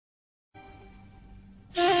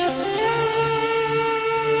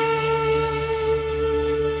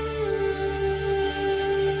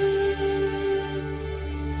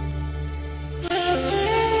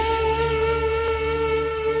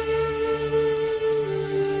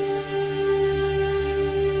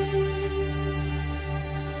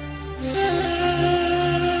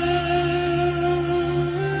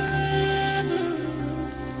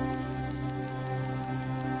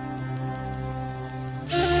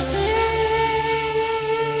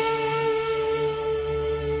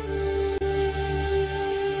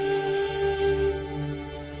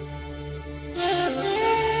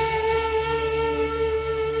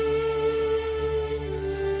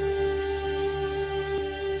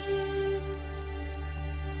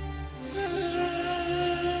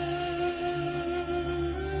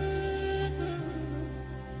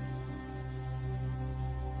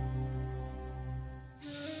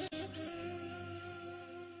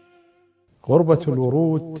غربة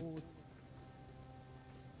الورود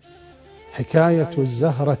حكاية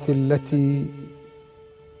الزهرة التي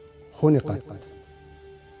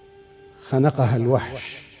خنقها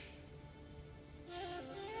الوحش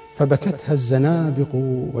فبكتها الزنابق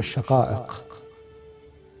والشقائق،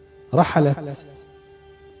 رحلت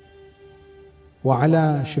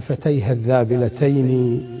وعلى شفتيها الذابلتين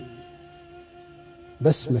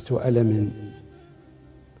بسمة ألم،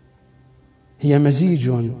 هي مزيج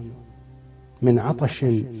من عطش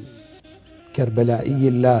كربلائي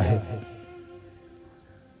لاهب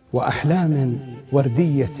وأحلام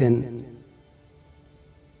وردية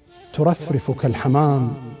ترفرف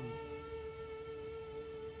كالحمام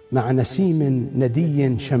مع نسيم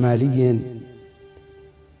ندي شمالي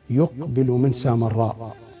يقبل من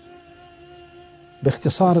سامراء.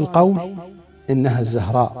 باختصار القول إنها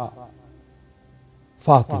الزهراء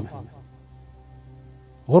فاطمة.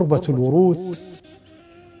 غربة الورود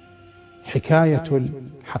حكاية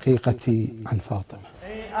الحقيقة عن فاطمة.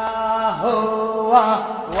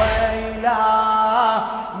 ويلا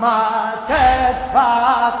ماتت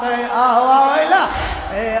فاطمة ويلا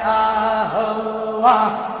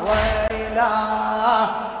ويلا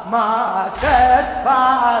ماتت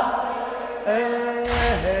فاطمة.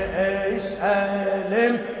 اسأل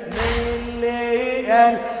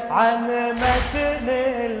الليل عن متن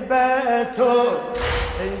البتول،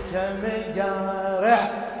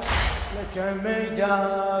 كم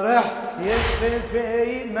جارح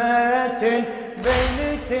يكفي متن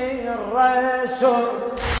بنت الرسول،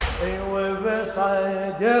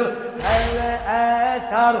 وبصدر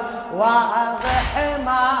هالأثر واضح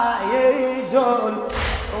ما يزول،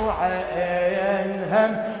 وعينها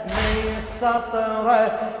من السطرة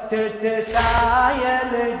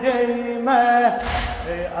تتسايل دمه.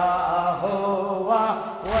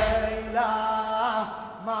 ويلا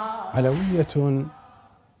علوية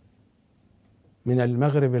من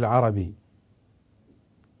المغرب العربي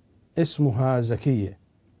اسمها زكية،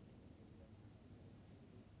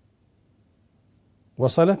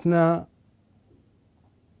 وصلتنا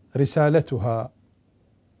رسالتها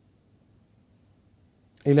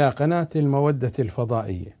إلى قناة المودة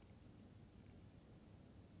الفضائية،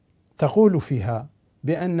 تقول فيها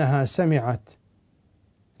بأنها سمعت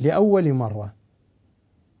لأول مرة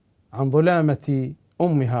عن ظلامة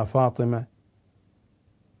أمها فاطمة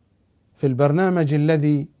في البرنامج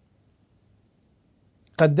الذي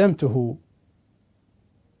قدمته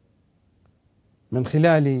من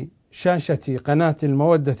خلال شاشة قناة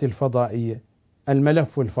المودة الفضائية،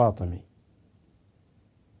 الملف الفاطمي.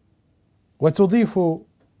 وتضيف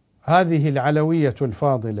هذه العلوية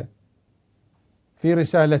الفاضلة في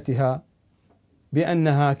رسالتها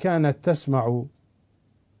بأنها كانت تسمع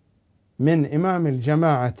من إمام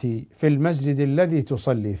الجماعة في المسجد الذي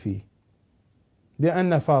تصلي فيه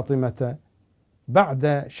بأن فاطمة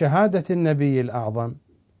بعد شهادة النبي الأعظم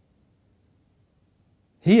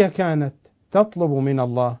هي كانت تطلب من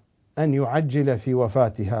الله أن يعجل في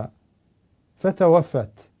وفاتها،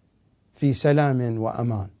 فتوفت في سلام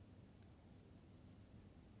وأمان.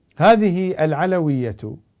 هذه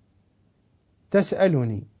العلوية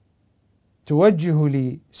تسألني، توجه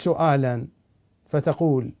لي سؤالا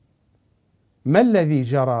فتقول: ما الذي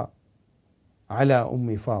جرى على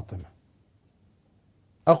أم فاطمة؟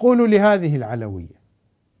 أقول لهذه العلوية: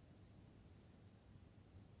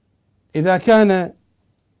 إذا كان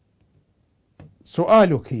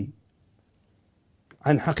سؤالك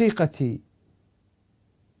عن حقيقة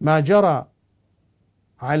ما جرى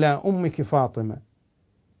على أمك فاطمة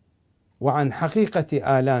وعن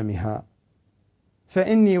حقيقة آلامها،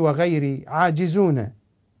 فإني وغيري عاجزون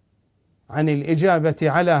عن الإجابة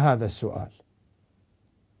على هذا السؤال.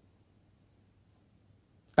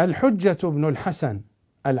 الحجة بن الحسن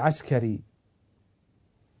العسكري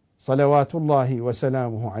صلوات الله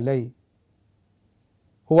وسلامه عليه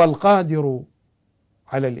هو القادر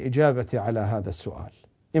على الإجابة على هذا السؤال،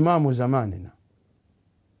 إمام زماننا.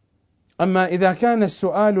 أما إذا كان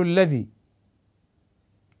السؤال الذي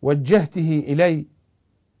وجهته إلي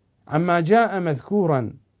عما جاء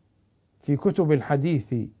مذكورا في كتب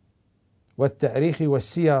الحديث والتاريخ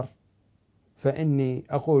والسير، فإني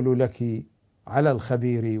أقول لك على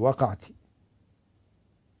الخبير وقعت.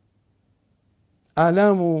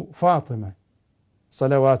 آلام فاطمة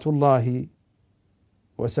صلوات الله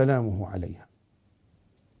وسلامه عليها.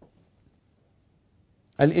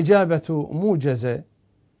 الإجابة موجزة،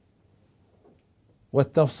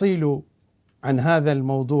 والتفصيل عن هذا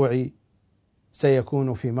الموضوع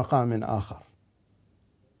سيكون في مقام آخر.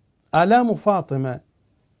 آلام فاطمة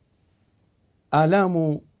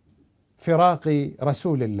آلام فراق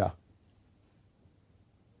رسول الله،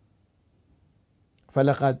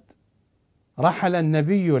 فلقد رحل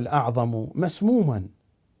النبي الأعظم مسموما،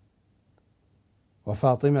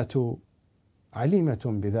 وفاطمة عليمة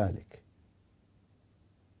بذلك.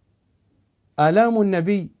 آلام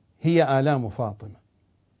النبي هي آلام فاطمة.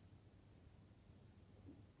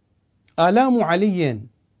 آلام علي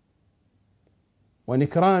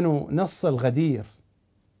ونكران نص الغدير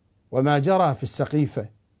وما جرى في السقيفة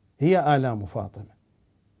هي آلام فاطمة.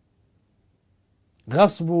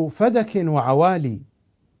 غصب فدك وعوالي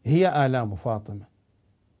هي آلام فاطمة.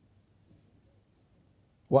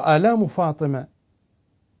 وآلام فاطمة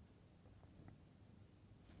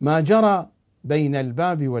ما جرى بين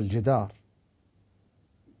الباب والجدار،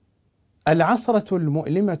 العصرة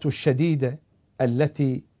المؤلمة الشديدة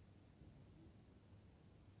التي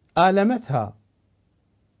آلمتها،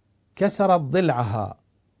 كسرت ضلعها،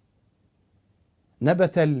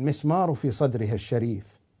 نبت المسمار في صدرها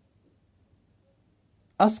الشريف،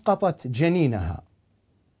 أسقطت جنينها،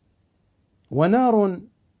 ونار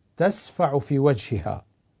تسفع في وجهها،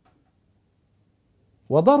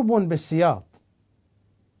 وضرب بالسياط،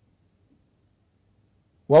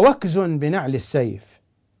 ووكز بنعل السيف،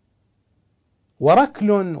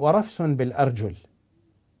 وركل ورفس بالأرجل،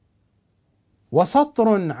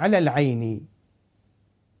 وسطر على العين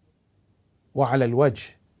وعلى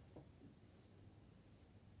الوجه.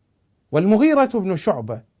 والمغيرة بن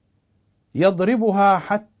شعبة يضربها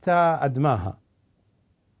حتى أدماها،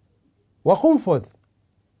 وقنفذ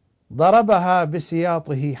ضربها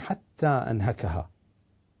بسياطه حتى أنهكها،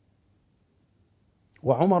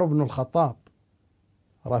 وعمر بن الخطاب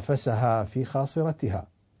رفسها في خاصرتها،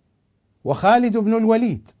 وخالد بن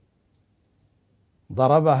الوليد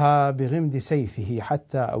ضربها بغمد سيفه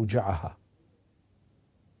حتى أوجعها.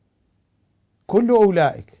 كل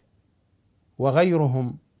أولئك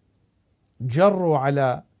وغيرهم جروا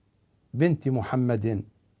على بنت محمد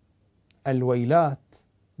الويلات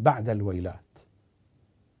بعد الويلات.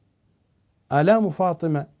 آلام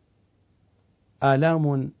فاطمة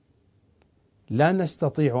آلام لا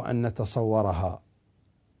نستطيع أن نتصورها.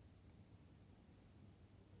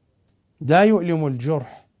 لا يؤلم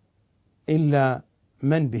الجرح إلا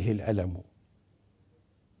من به الألم.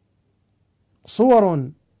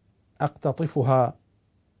 صور أقتطفها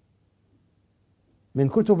من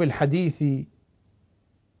كتب الحديث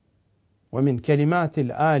ومن كلمات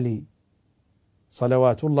الآل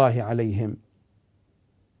صلوات الله عليهم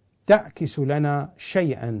تعكس لنا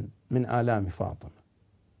شيئا من آلام فاطمة.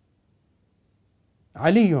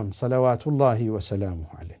 علي صلوات الله وسلامه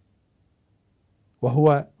عليه،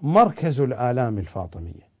 وهو مركز الآلام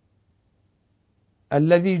الفاطمية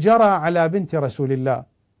الذي جرى على بنت رسول الله،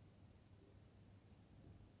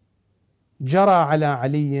 جرى على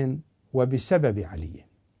علي وبسبب علي.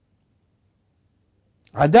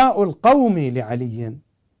 عداء القوم لعلي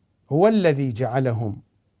هو الذي جعلهم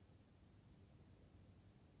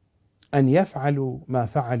أن يفعلوا ما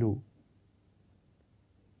فعلوا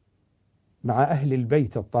مع أهل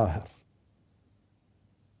البيت الطاهر.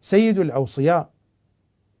 سيد الأوصياء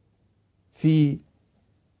في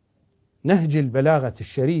نهج البلاغة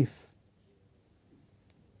الشريف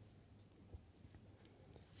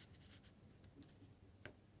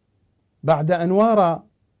بعد أن وارى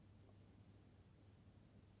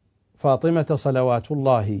فاطمة صلوات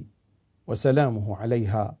الله وسلامه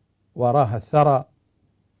عليها وراها الثرى،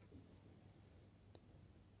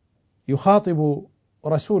 يخاطب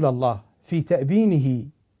رسول الله في تأبينه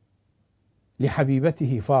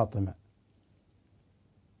لحبيبته فاطمة،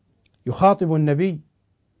 يخاطب النبي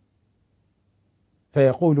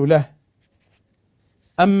فيقول له: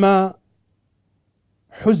 أما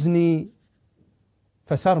حزني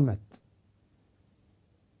فسرمت،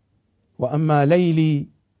 وأما ليلي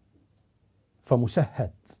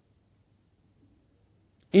فمسهت،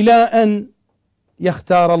 إلى أن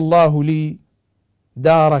يختار الله لي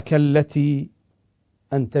دارك التي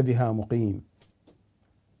أنت بها مقيم.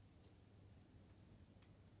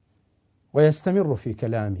 ويستمر في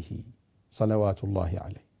كلامه صلوات الله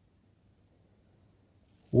عليه: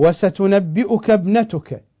 وستنبئك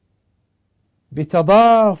ابنتك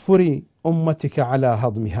بتضافر أمتك على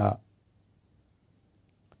هضمها،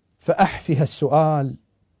 فأحفها السؤال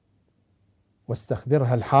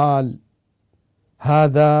واستخبرها الحال،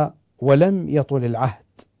 هذا ولم يطل العهد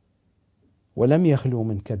ولم يخلو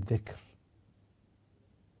منك الذكر،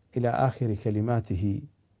 إلى آخر كلماته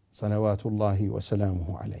صلوات الله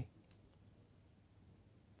وسلامه عليه.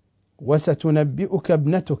 وستنبئك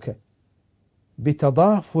ابنتك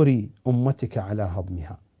بتضافر أمتك على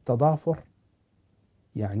هضمها. تضافر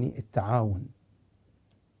يعني التعاون،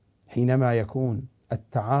 حينما يكون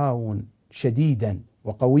التعاون شديدا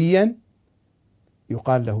وقويا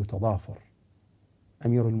يقال له تضافر.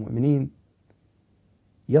 أمير المؤمنين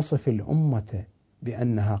يصف الأمة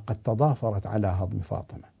بأنها قد تضافرت على هضم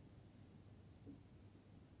فاطمة.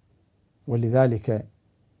 ولذلك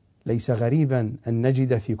ليس غريبا أن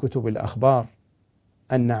نجد في كتب الأخبار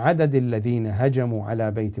أن عدد الذين هجموا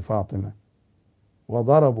على بيت فاطمة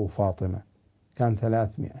وضربوا فاطمة كان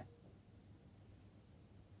 300.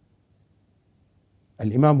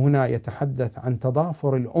 الإمام هنا يتحدث عن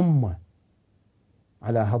تضافر الأمة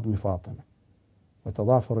على هضم فاطمة،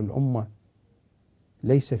 وتضافر الأمة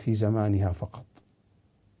ليس في زمانها فقط.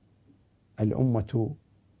 الأمة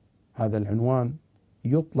هذا العنوان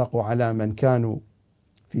يطلق على من كانوا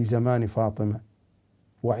في زمان فاطمة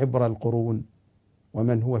وعبر القرون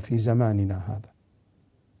ومن هو في زماننا هذا.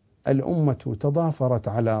 الأمة تضافرت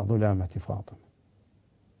على ظلامة فاطمة،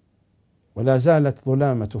 ولا زالت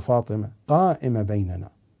ظلامة فاطمة قائمة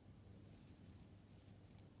بيننا.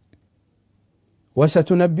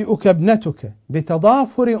 وستنبئك ابنتك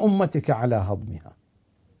بتضافر أمتك على هضمها.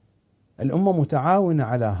 الأمة متعاونة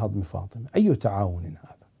على هضم فاطمة، أي تعاون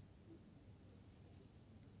هذا؟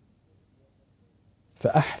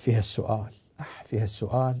 فأحفها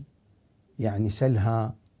السؤال يعني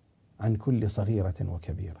سلها عن كل صغيرة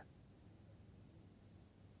وكبيرة.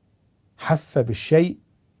 حف بالشيء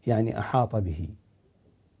يعني أحاط به،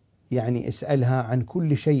 يعني اسألها عن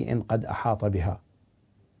كل شيء قد أحاط بها،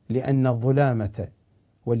 لأن الظلامة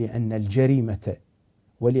ولأن الجريمة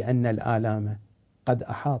ولأن الآلام قد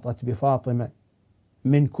أحاطت بفاطمة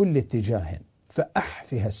من كل اتجاه.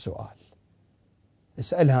 فأحفها السؤال،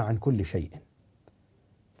 اسألها عن كل شيء،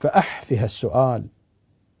 فأحفها السؤال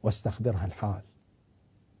واستخبرها الحال.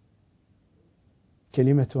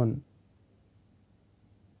 كلمة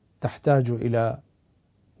تحتاج إلى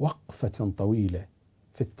وقفة طويلة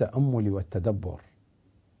في التأمل والتدبر.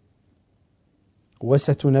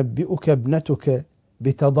 وستنبئك ابنتك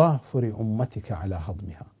بتضافر أمتك على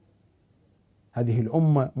هضمها. هذه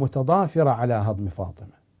الأمة متضافرة على هضم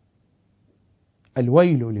فاطمة.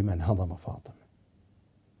 الويل لمن هضم فاطمة.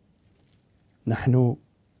 نحن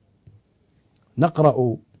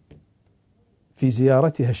نقرأ في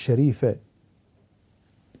زيارتها الشريفة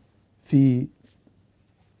في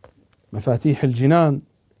مفاتيح الجنان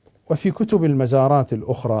وفي كتب المزارات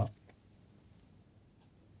الأخرى،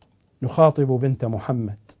 نخاطب بنت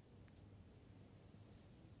محمد: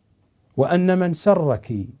 وأن من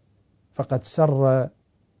سرك فقد سر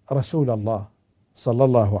رسول الله صلى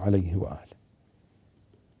الله عليه وآله،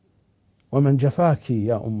 ومن جفاك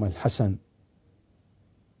يا أم الحسن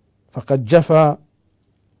فقد جفى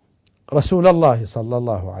رسول الله صلى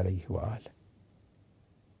الله عليه وآله،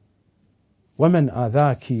 ومن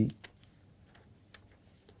آذاك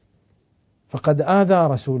فقد آذى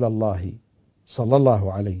رسول الله صلى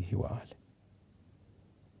الله عليه وآله،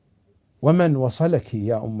 ومن وصلك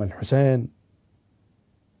يا أم الحسين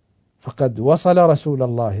فقد وصل رسول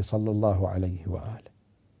الله صلى الله عليه وآله،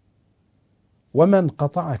 ومن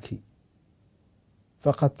قطعك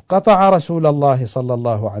فقد قطع رسول الله صلى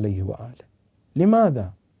الله عليه وآله.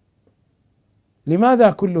 لماذا؟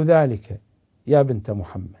 لماذا كل ذلك يا بنت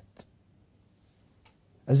محمد؟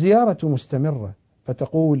 الزيارة مستمرة،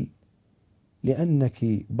 فتقول: لأنك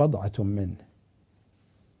بضعة منه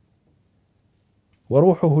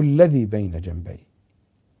وروحه الذي بين جنبيه،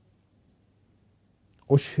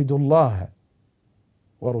 أشهد الله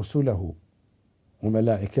ورسله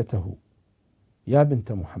وملائكته يا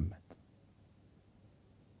بنت محمد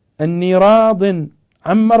أني راض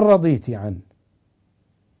عمن رضيت عنه،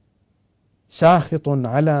 ساخط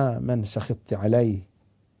على من سخطت عليه،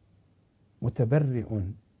 متبرئ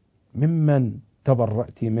ممن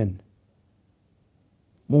تبرأت منه،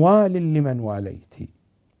 موال لمن واليت،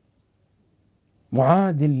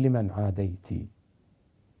 معاد لمن عاديت،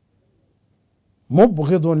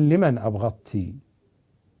 مبغض لمن أبغضت،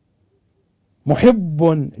 محب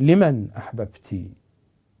لمن أحببت.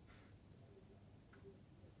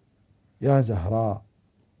 يا زهراء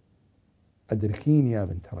أدركيني يا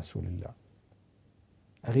بنت رسول الله،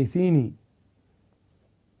 أغيثيني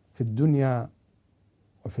في الدنيا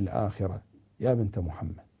وفي الآخرة يا بنت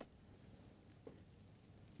محمد.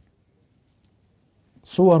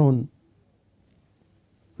 صور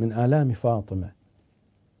من آلام فاطمة،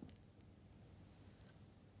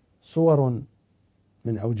 صور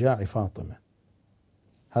من أوجاع فاطمة.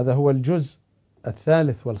 هذا هو الجزء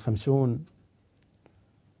 53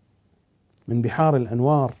 من بحار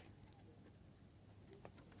الأنوار،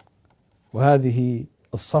 وهذه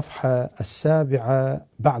الصفحة 7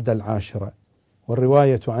 بعد 10،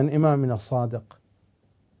 والرواية عن إمامنا الصادق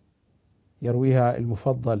يرويها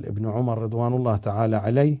المفضل ابن عمر رضوان الله تعالى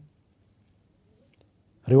عليه،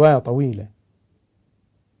 رواية طويلة.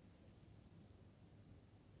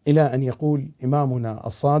 إلى أن يقول إمامنا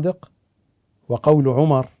الصادق: وقول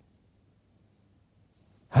عمر: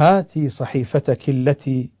 هاتي صحيفتك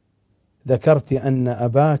التي ذكرت أن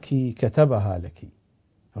أباك كتبها لك.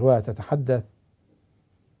 الرواية تتحدث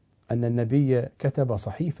أن النبي كتب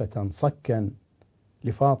صحيفة صكا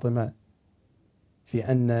لفاطمة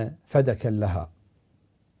في أن فدكا لها.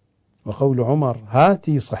 وقول عمر: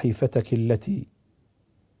 هاتي صحيفتك التي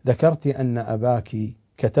ذكرت أن أباك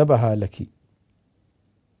كتبها لك.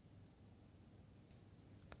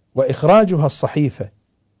 وإخراجها الصحيفة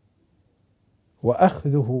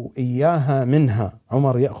وأخذه إياها منها،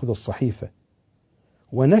 عمر يأخذ الصحيفة،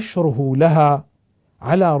 ونشره لها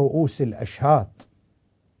على رؤوس الأشهاد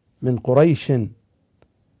من قريش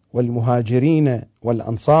والمهاجرين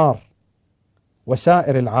والأنصار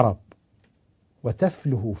وسائر العرب،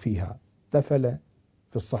 وتفله فيها، تفل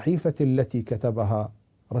في الصحيفة التي كتبها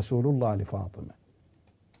رسول الله لفاطمة،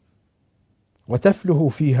 وتفله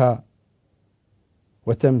فيها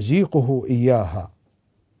وتمزيقه إياها،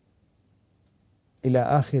 إلى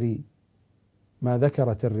آخر ما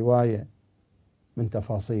ذكرت الرواية من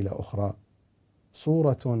تفاصيل أخرى.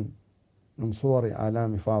 صورة من صور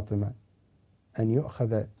آلام فاطمة أن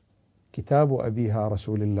يؤخذ كتاب أبيها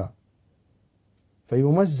رسول الله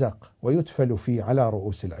فيمزق ويتفل فيه على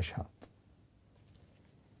رؤوس الأشهاد.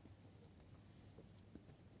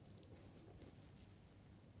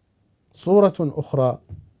 صورة أخرى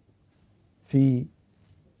في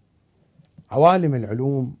عوالم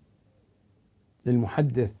العلوم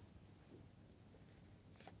للمحدث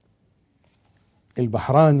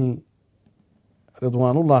البحراني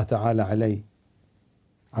رضوان الله تعالى عليه،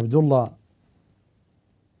 عبد الله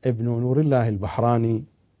ابن نور الله البحراني،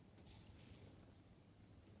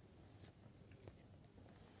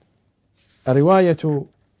 الرواية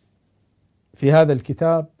في هذا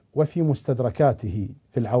الكتاب وفي مستدركاته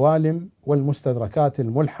في العوالم والمستدركات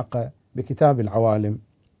الملحقة بكتاب العوالم.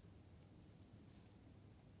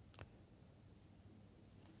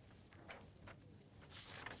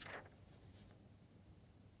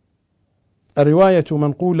 الرواية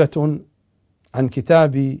منقولة عن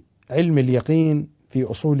كتاب علم اليقين في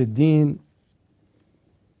أصول الدين.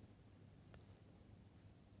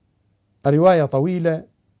 الرواية طويلة،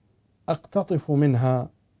 أقتطف منها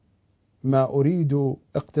ما أريد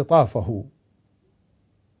اقتطافه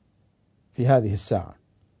في هذه الساعة.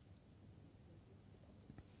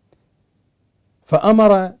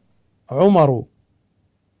 فأمر عمر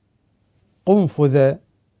قنفذ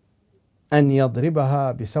أن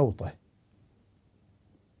يضربها بسوطه،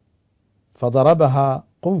 فضربها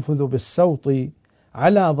قنفذ بالسوط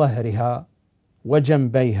على ظهرها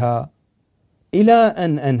وجنبيها إلى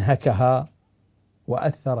أن أنهكها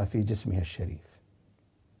وأثر في جسمها الشريف.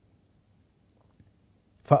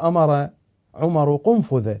 فأمر عمر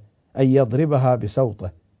قنفذ أن يضربها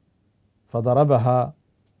بسوطه، فضربها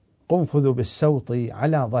قنفذ بالسوط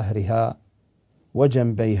على ظهرها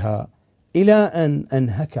وجنبيها إلى أن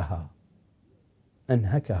أنهكها.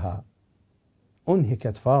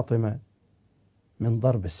 أنهكت فاطمة من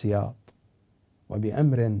ضرب السياط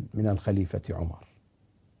وبأمر من الخليفة عمر.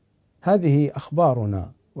 هذه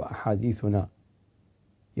أخبارنا وأحاديثنا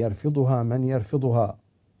يرفضها من يرفضها،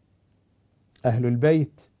 أهل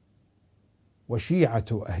البيت وشيعة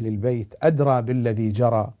أهل البيت أدرى بالذي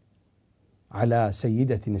جرى على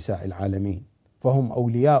سيدة نساء العالمين، فهم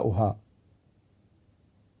أولياؤها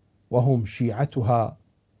وهم شيعتها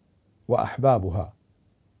وأحبابها.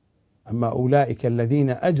 أما أولئك الذين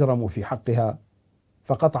أجرموا في حقها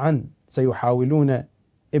فقطعا سيحاولون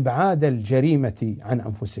إبعاد الجريمة عن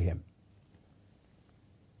أنفسهم.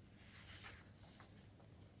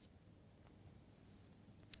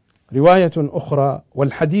 رواية أخرى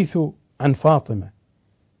والحديث عن فاطمة: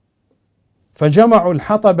 فجمعوا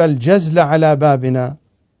الحطب الجزل على بابنا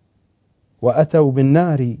وأتوا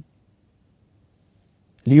بالنار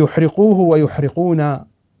ليحرقوه ويحرقونا،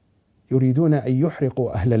 يريدون أن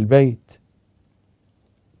يحرقوا أهل البيت.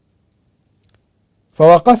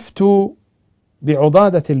 فوقفت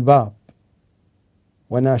بعضادة الباب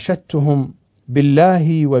وناشدتهم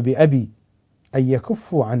بالله وبأبي أن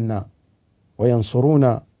يكفوا عنا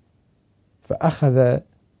وينصرونا. فأخذ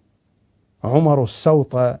عمر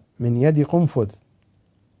السوط من يد قنفذ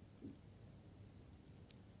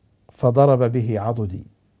فضرب به عضدي،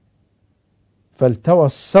 فالتوى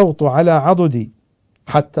السوط على عضدي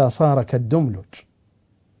حتى صار كالدملج،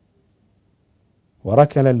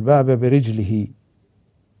 وركل الباب برجله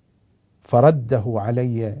فرده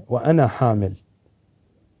علي وأنا حامل،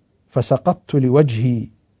 فسقطت لوجهي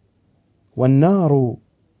والنار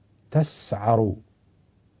تسعر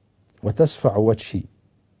وتسفع وجهي،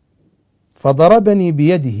 فضربني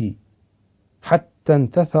بيده حتى حتى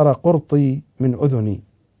انتثر قرطي من أذني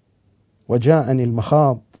وجاءني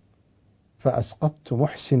المخاض فأسقطت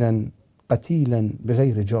محسنا قتيلا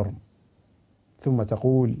بغير جرم. ثم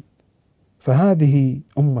تقول: فهذه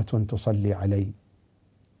أمة تصلي علي.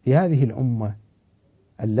 هذه الأمة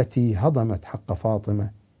التي هضمت حق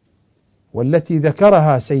فاطمة، والتي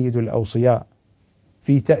ذكرها سيد الأوصياء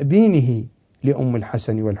في تأبينه لأم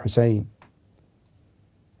الحسن والحسين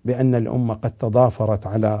بأن الأمة قد تضافرت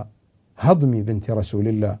على هضم بنت رسول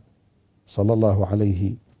الله صلى الله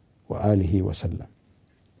عليه وآله وسلم.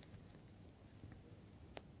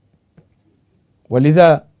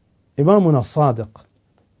 ولذا إمامنا الصادق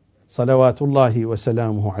صلوات الله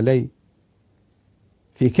وسلامه عليه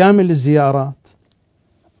في كامل الزيارات،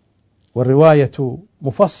 والرواية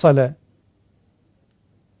مفصلة،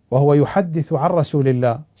 وهو يحدث عن رسول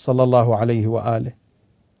الله صلى الله عليه وآله،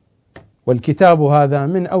 والكتاب هذا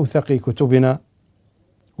من أوثق كتبنا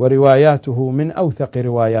ورواياته من أوثق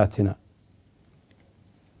رواياتنا.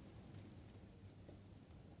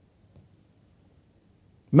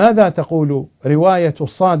 ماذا تقول رواية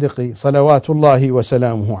الصادق صلوات الله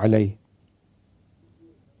وسلامه عليه؟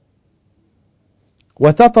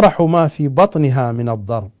 وتطرح ما في بطنها من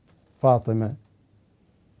الضرب فاطمة،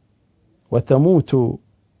 وتموت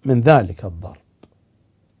من ذلك الضرب.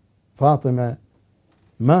 فاطمة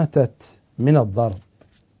ماتت من الضرب،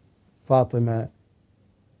 فاطمة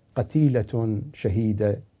قتيلة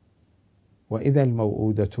شهيدة. وإذا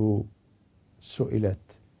الموءودة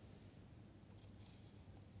سئلت: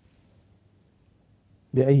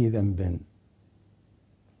 بأي ذنب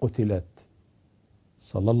قتلت؟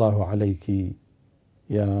 صلى الله عليك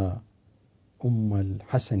يا أم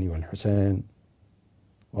الحسن والحسين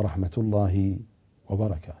ورحمة الله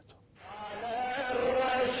وبركاته.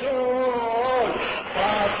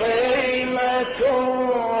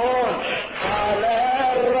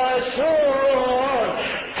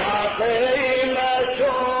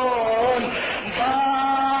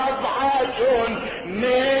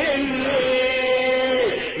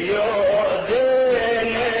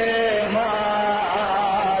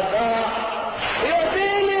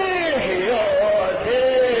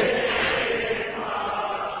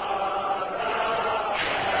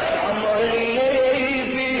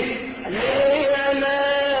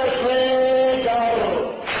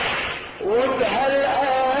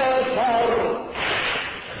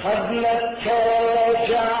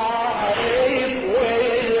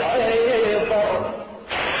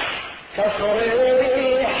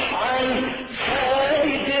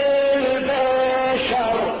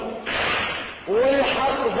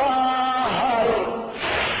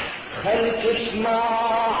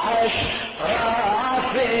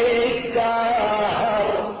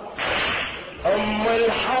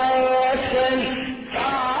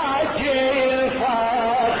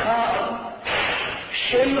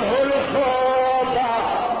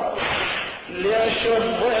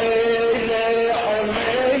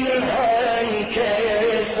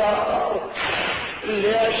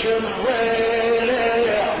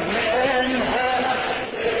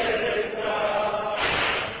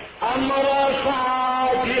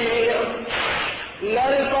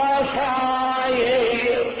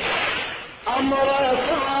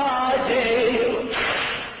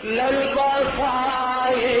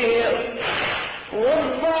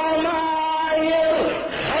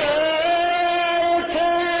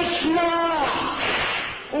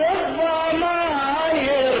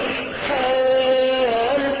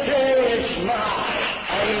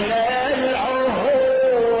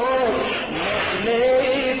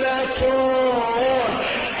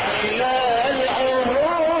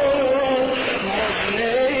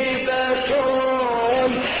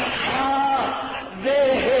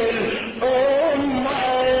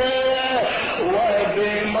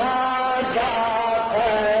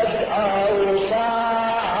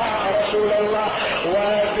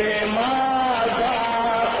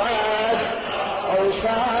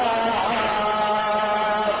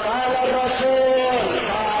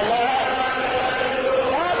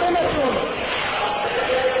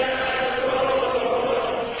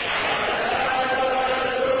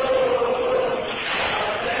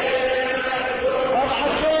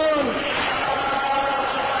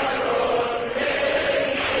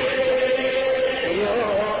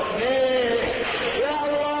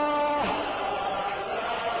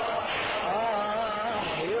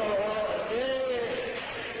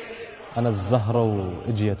 أنا الزهرة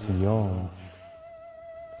وإجيت اليوم،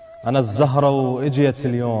 أنا الزهرة وإجيت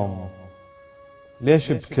اليوم،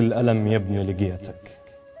 ليش بكل ألم يا ابني لقيتك؟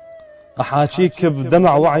 أحاكيك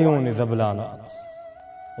بدمع وعيوني ذبلانات،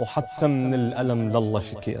 وحتى من الألم لله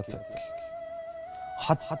شكيتك.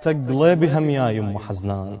 حتى قلبي هم يا يمه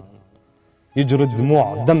حزنان، يجري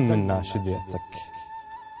دموع دم من ناشديتك.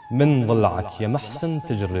 من ضلعك يا محسن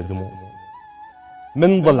تجري دموع،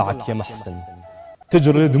 من ضلعك يا محسن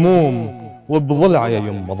تجري دموم، وبضلع يا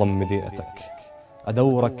يمه ضم ديتك.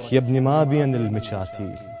 أدورك يا ابني ما بين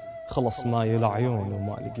المشاتيل، خلص ما يلا عيون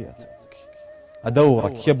وما لقيتك.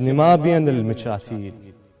 أدورك يا ابني ما بين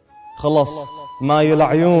المشاتيل، خلص ما يلا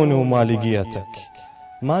عيون وما لقيتك.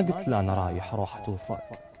 ما قلت لا أنا رايح روحة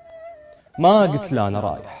وفراق، ما قلت لا أنا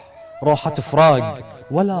رايح روحة فراق،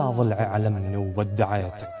 ولا ضلعي علمني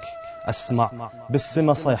وودعيتك. أسمع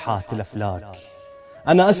بالسما صيحات الأفلاك،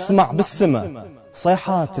 أنا أسمع بالسما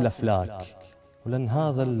صيحات الأفلاك، ولن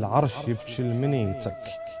هذا العرش يبكي لمنيتك.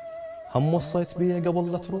 هم وصيت بيا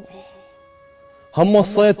قبل لا تروح، هم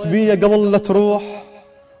وصيت بيا قبل لا تروح،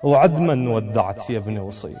 وعدما ودعت يا ابني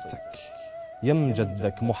وصيتك. يم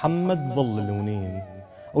جدك محمد ظل الونين،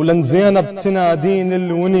 ولن زينب تنادين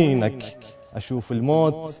الونينك. أشوف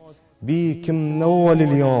الموت بيك من أول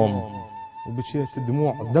اليوم، وبكيت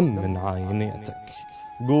دموع دم من عاينيتك.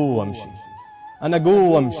 قوة امشي أنا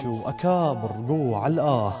قوة امشي وأكابر قوة على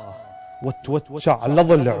الآه، وتوتشع على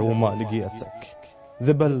ضلع وما لقيتك.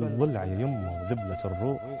 ذبل ضلع يا يمه وذبلة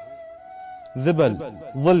الروح، ذبل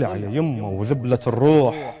ضلع يا يمه وذبلة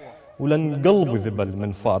الروح، ولن قلبي ذبل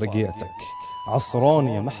من فارقيتك.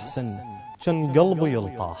 عصروني يا محسن كان قلبي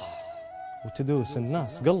يلطاح، وتدوس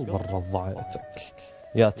الناس قلب الرضعيتك.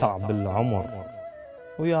 يا تعب العمر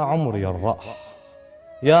ويا عمري الراح،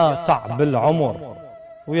 يا تعب العمر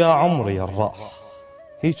ويا عمري الراح.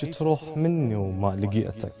 هيك تروح مني وما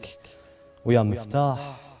لقيتك. ويا مفتاح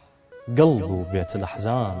قلبي وبيت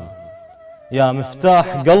الأحزان، يا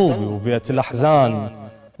مفتاح قلبي وبيت الأحزان،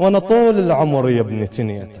 وانا طول العمر يا ابني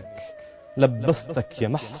تنيتك. لبستك يا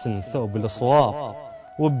محسن ثوب الأصواف،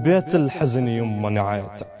 وببيت الحزن يما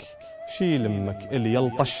نعيتك. شيل امك اللي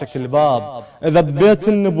يلطشك الباب، اذا ببيت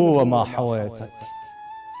النبوة ما حويتك.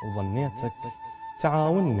 وظنيتك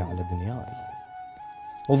تعاوني على دنياي،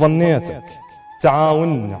 وظنيتك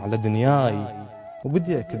تعاوني على دنياي،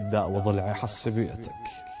 وبديك الداء وضلعي حس بيتك.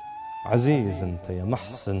 عزيز انت يا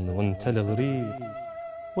محسن وانت الغريب،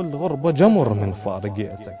 والغربة جمر من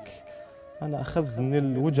فارقيتك. انا اخذني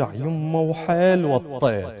الوجع يمه وحيل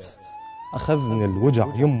وطيت، اخذني الوجع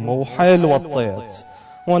يمه وحيل وطيت،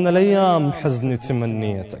 وانا الايام حزني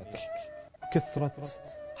تمنيتك. كثرت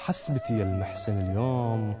حسبتي يا المحسن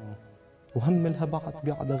اليوم، وهم لها بعد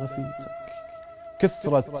قاعدة غفيتك.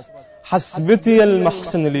 كثرت حسبتي يا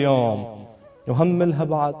المحسن اليوم، وهم لها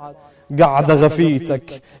بعد قاعدة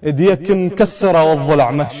غفيتك. ايديك مكسرة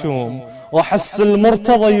والضلع مهشوم، واحس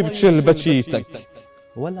المرتضى يبكي لبكيتك.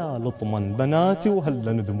 ولا لطمن بناتي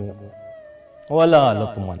وهلا ندموع، ولا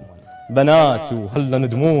لطمن بناتي وهلا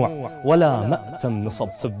ندموع، ولا مأتم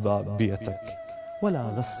نصبت بباب بيتك. ولا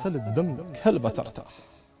غسلت دمك هل بترتاح،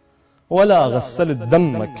 ولا غسلت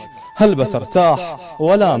دمك هل بترتاح،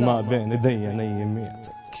 ولا ما بين ديني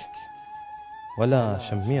يميتك. ولا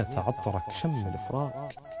شميت عطرك شم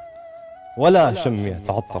الفراق، ولا شميت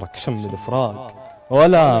عطرك شم الفراق،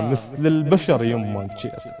 ولا مثل البشر يما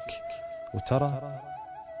جيتك.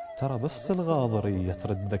 ترى بس الغاضرية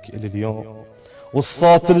تردك إلى اليوم،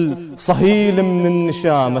 والصوت الصهيل من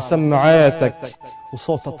النشامة سمعيتك،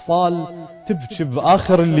 وصوت أطفال تبكي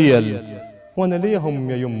بآخر الليل، وانا ليهم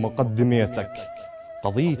يا يما قدميتك.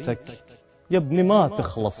 قضيتك يا ابني ما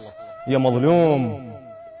تخلص يا مظلوم،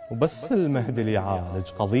 وبس المهدي اللي يعالج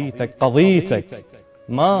قضيتك. قضيتك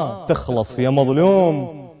ما تخلص يا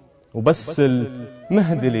مظلوم، وبس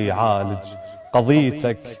المهدي اللي يعالج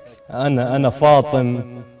قضيتك. أنا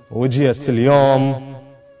فاطم وجيت اليوم،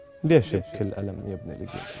 ليش يبكي الألم يا ابني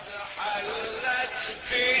لقيتك. حلت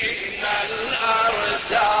فينا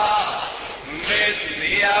الأرزاق من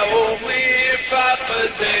يوم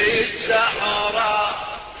فقد الزهراء،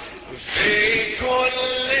 في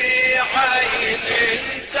كل عين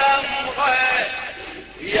دمعة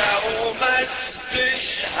يوم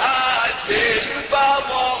استشهاد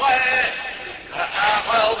البضعة.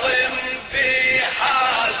 أعظم في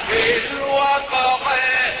هذه الوقعة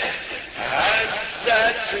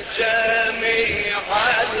هزت جميع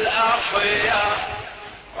الأحياء،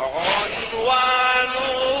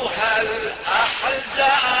 عنوانها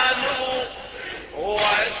الأحزان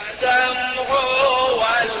والدمع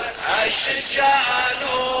والأشجان.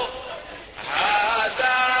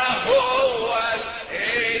 هذا هو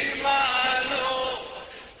الإيمان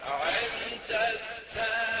عند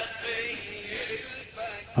التقي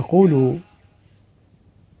الفكر. أقول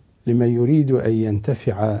لمن يريد أن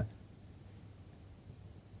ينتفع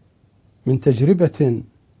من تجربة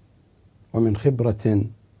ومن خبرة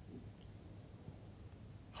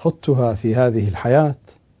خضتها في هذه الحياة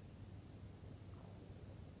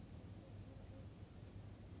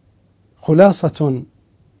خلاصة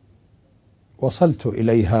وصلت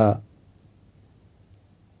إليها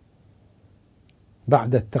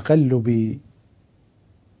بعد التقلب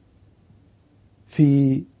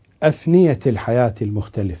في أفنية الحياة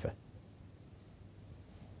المختلفة.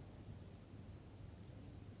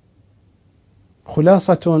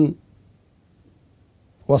 خلاصة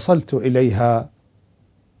وصلت إليها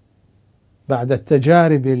بعد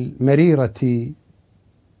التجارب المريرة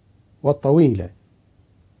والطويلة.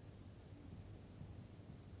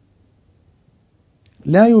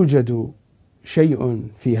 لا يوجد شيء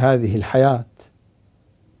في هذه الحياة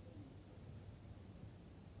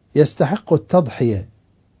يستحق التضحية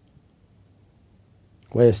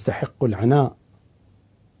ويستحق العناء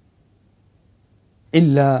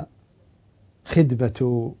إلا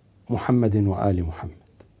خدمة محمد وآل محمد.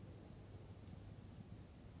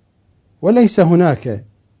 وليس هناك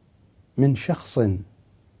من شخص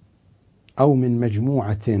أو من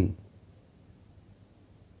مجموعة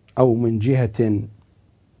أو من جهة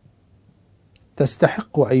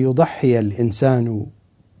تستحق أن يضحي الإنسان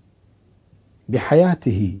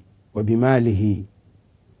بحياته وبماله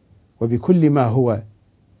وبكل ما هو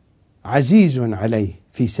عزيز عليه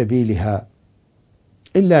في سبيلها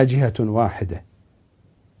إلا جهة واحدة: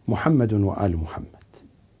 محمد وآل محمد.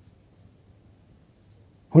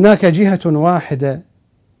 هناك جهة واحدة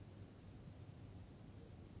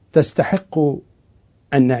تستحق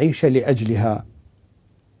أن نعيش لأجلها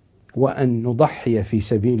وأن نضحي في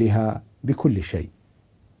سبيلها بكل شيء،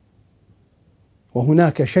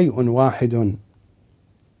 وهناك شيء واحد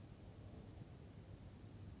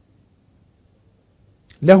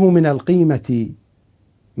له من القيمة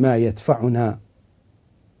ما يدفعنا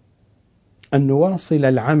أن نواصل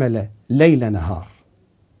العمل ليل نهار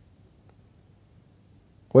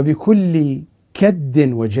وبكل كد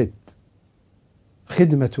وجد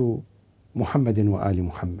خدمة محمد وآل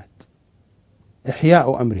محمد،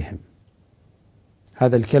 إحياء أمرهم.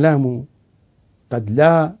 هذا الكلام قد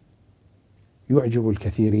لا يعجب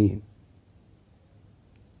الكثيرين،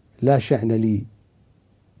 لا شأن لي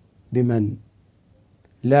بمن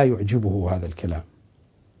لا يعجبه هذا الكلام.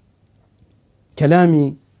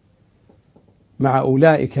 كلامي مع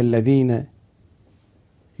أولئك الذين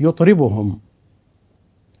يطربهم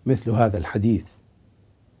مثل هذا الحديث،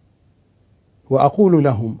 وأقول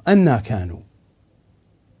لهم أنى كانوا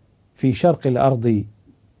في شرق الأرض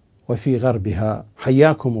وفي غربها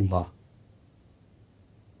حياكم الله،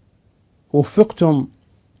 وفقتم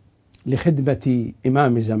لخدمة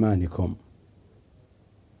إمام زمانكم.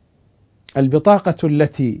 البطاقة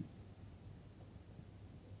التي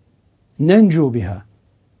ننجو بها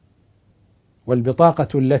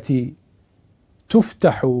والبطاقة التي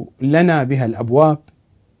تفتح لنا بها الأبواب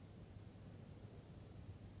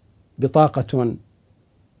بطاقة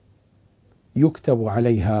يكتب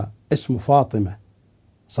عليها اسم فاطمة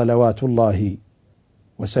صلوات الله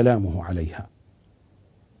وسلامه عليها.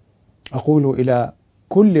 أقول إلى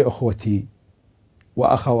كل أخوتي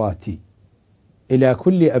وأخواتي، إلى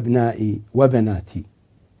كل أبنائي وبناتي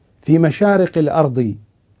في مشارق الأرض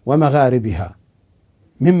ومغاربها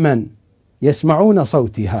ممن يسمعون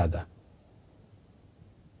صوتي هذا: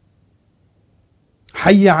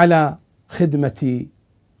 حي على خدمة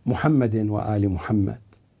محمد وآل محمد،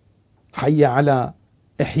 حي على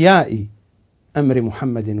إحياء أمر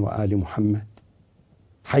محمد وآل محمد،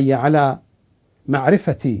 حي على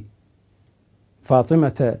معرفة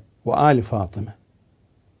فاطمة وآل فاطمة.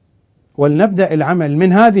 ولنبدأ العمل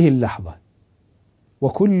من هذه اللحظة،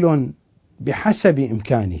 وكل بحسب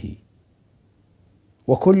إمكانه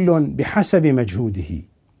وكل بحسب مجهوده،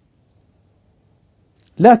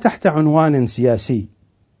 لا تحت عنوان سياسي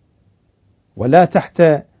ولا تحت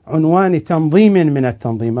عنوان تنظيم من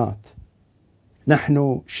التنظيمات.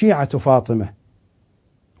 نحن شيعة فاطمة،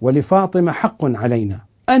 ولفاطمة حق علينا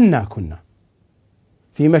أن كنا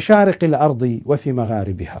في مشارق الأرض وفي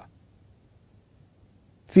مغاربها،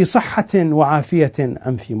 في صحة وعافية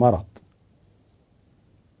أم في مرض،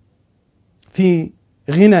 في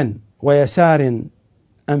غنى ويسار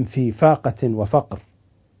أم في فاقة وفقر.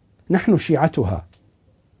 نحن شيعتها،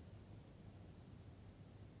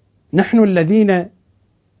 نحن الذين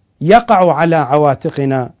يقع على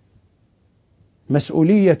عواتقنا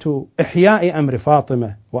مسؤولية إحياء أمر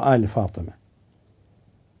فاطمة وآل فاطمة.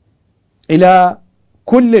 إلى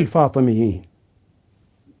كل الفاطميين،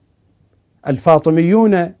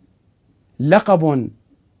 الفاطميون لقب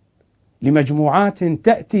لمجموعات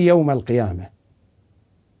تأتي يوم القيامة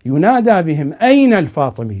ينادى بهم: أين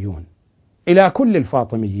الفاطميون؟ إلى كل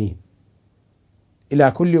الفاطميين،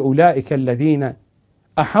 إلى كل أولئك الذين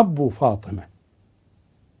أحبوا فاطمة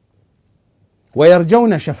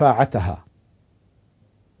ويرجون شفاعتها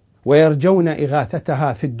ويرجون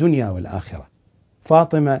إغاثتها في الدنيا والآخرة.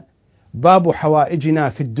 فاطمة باب حوائجنا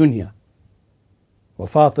في الدنيا،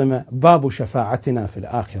 وفاطمة باب شفاعتنا في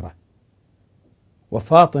الآخرة،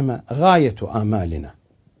 وفاطمة غاية آمالنا.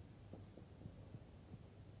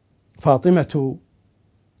 فاطمة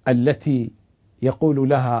التي يقول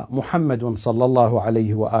لها محمد صلى الله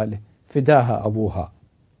عليه وآله فداها أبوها،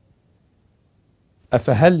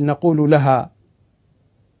 أفهل نقول لها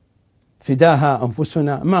فداها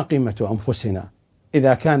أنفسنا؟ ما قيمة أنفسنا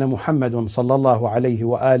إذا كان محمد صلى الله عليه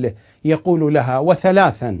وآله يقول لها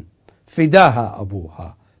وثلاثا فداها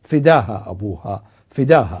أبوها فداها أبوها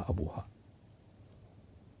فداها أبوها.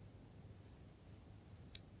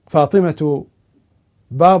 فاطمة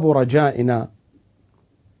باب رجائنا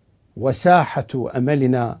وساحة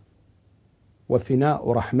أملنا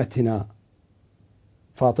وفناء رحمتنا.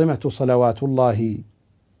 فاطمة صلوات الله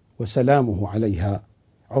وسلامه عليها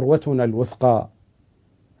عروتنا الوثقى.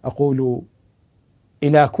 أقول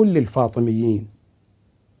إلى كل الفاطميين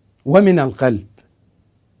ومن القلب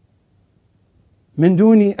من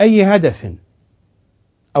دون أي هدف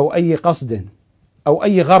أو أي قصد أو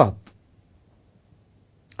أي غرض،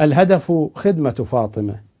 الهدف خدمة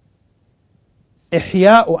فاطمة،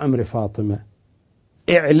 إحياء أمر فاطمة،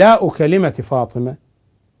 إعلاء كلمة فاطمة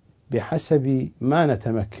بحسب ما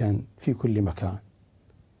نتمكن في كل مكان.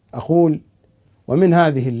 أقول ومن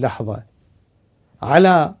هذه اللحظة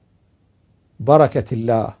على بركة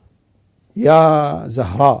الله يا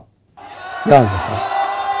زهراء يا زهراء.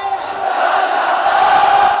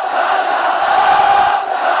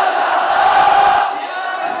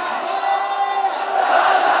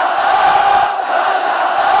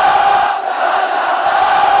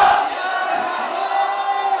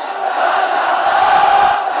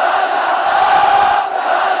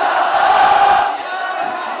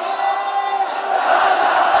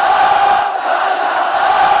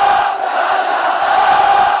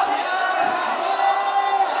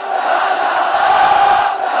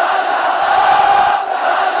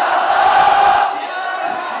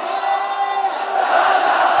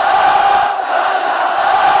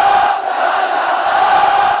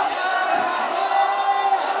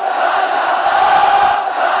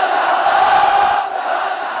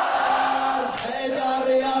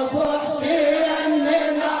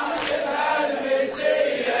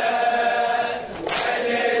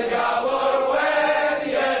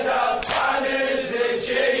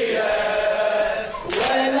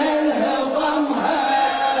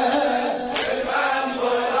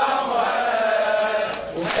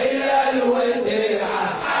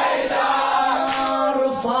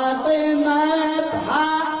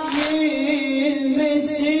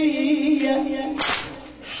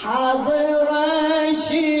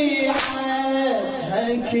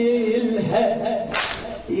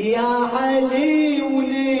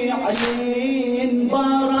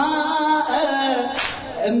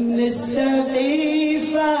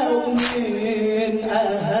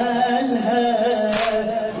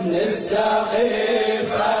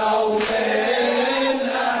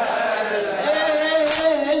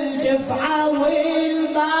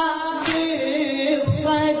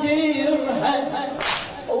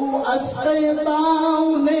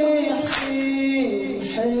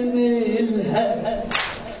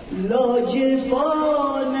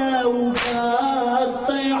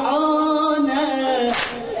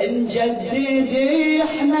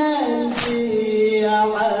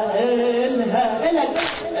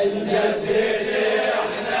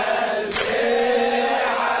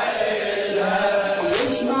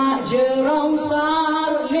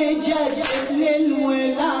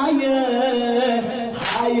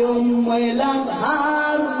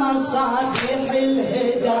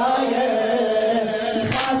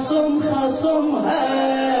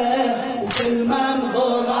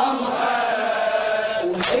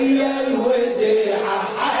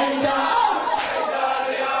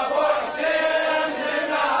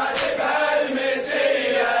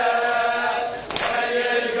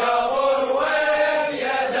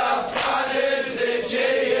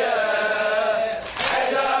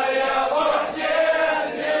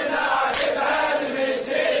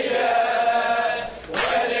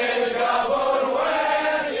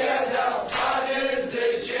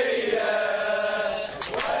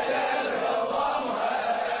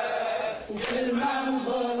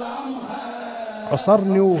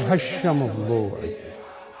 عصرني وهشم ضلوعي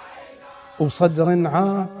وصدر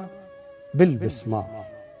عاب بالبسمار.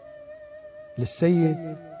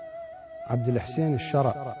 للسيد عبد الحسين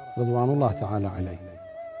الشرع رضوان الله تعالى عليه.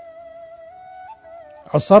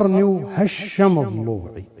 عصرني وهشم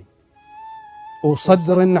ضلوعي،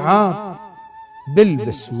 وصدر عاب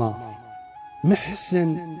بالبسمار،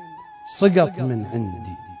 محسن سقط من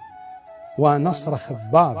عندي وانا اصرخ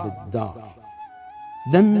بباب الدار،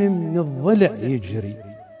 دمي من الضلع يجري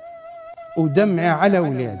ودمعي على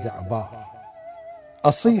وليد عبار،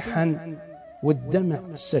 أصيحا والدمع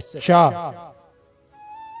سجار،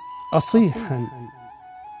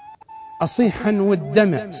 أصيحا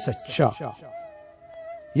والدمع سجار،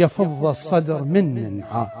 يفض الصدر من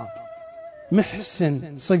انعاب،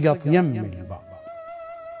 محسن سقط يم الباب،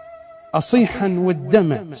 أصيحا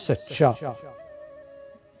والدمع سجار،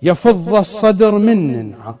 يفض الصدر من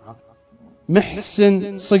انعاب،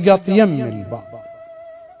 محسن سقط يم الباب،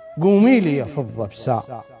 قومي لي يا فضة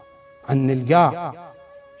بساعة عن القاع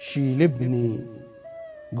شيل ابني،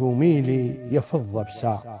 قومي لي يا فضة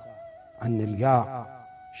بساعة عن القاع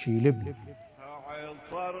شيل ابني.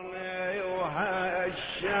 عصرني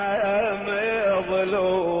وهالشام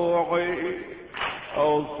ضلوعي،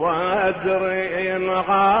 وصدري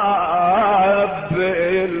انغاب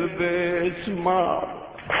بالبسمار،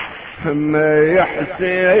 ما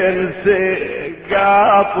يحسن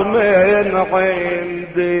سقاط من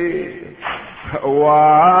عندي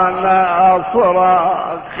وانا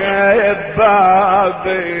اصرخ بباب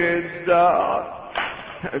الدار،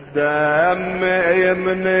 دمي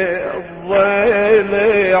من الضلع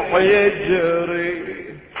يجري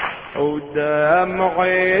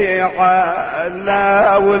ودمعي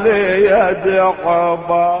على وليد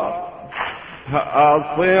عبار،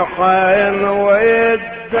 أصيحا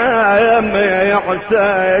والدم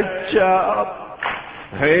يعسجر،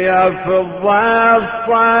 هي في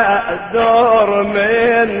الصدر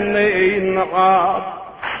مني انغاب،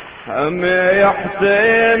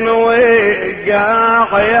 محسن وقاع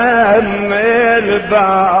يم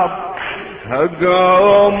الباب،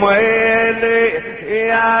 قومي لي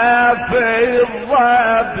يا في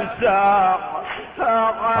الضب ساعة.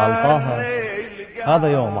 طه هذا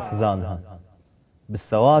يوم أحزانها،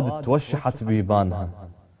 بالسواد توشحت بيبانها،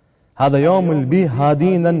 هذا يوم البيه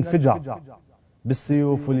هادينا انفجع،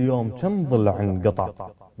 بالسيوف اليوم كم ضلع انقطع،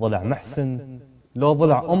 ضلع محسن لو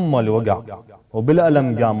ضلع أمه الوقع،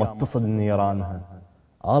 وبالألم قامت تصد نيرانها.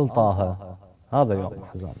 طه هذا يوم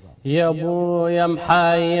أحزان. يا ابويا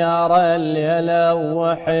محير الليلة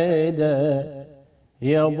وحيدة،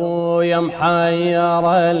 يا ابويا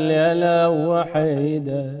محير الليلة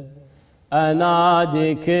وحيدة،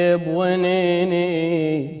 أناديك بونيني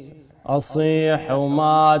أصيح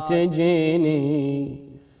وما تجيني،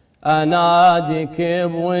 أناديك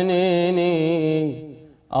بونيني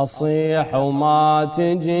أصيح وما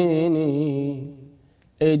تجيني،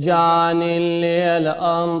 اجاني الليل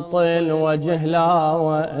أنطل وجه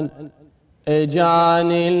لاون،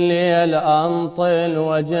 اجاني الليل أنطل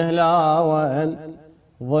وجه لاون،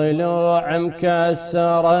 ضلوع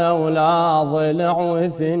مكسرة ولا ضلع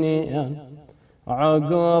وثنين،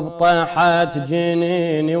 عقب طيحت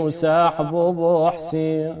جنيني وسحب ابو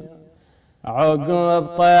حسين، عقب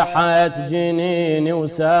طيحت جنيني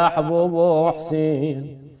وسحب ابو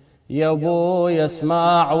حسين، يا ابويا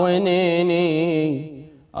اسمع ونيني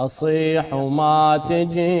اصيح وما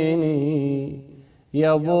تجيني،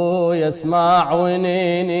 يا ابويا اسمع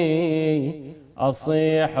ونيني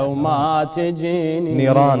اصيح وما تجيني.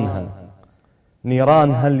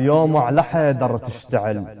 نيرانها اليوم على حيدر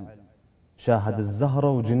تشتعل، شاهد الزهرة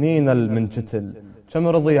وجنين المنشتل، كم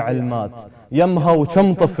رضيع المات يمها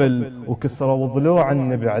وكم طفل، وكسروا ضلوع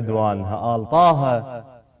النبي عدوانها. طه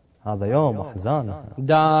هذا يوم أحزانها.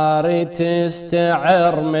 داري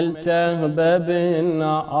تستعر ملتهبة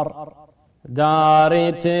بالنار،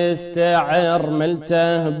 داري تستعر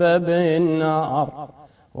ملتهبة بالنار،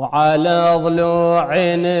 وعلى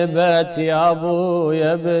ضلوعي نبت يا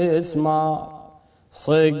ابويا بسمار،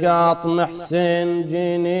 سقاط محسن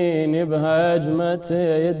جنيني بهجمة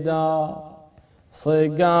الدار،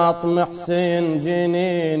 سقاط محسن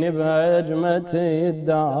جنيني بهجمة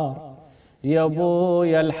الدار، يا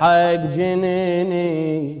ابويا الحق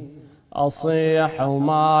جنيني اصيح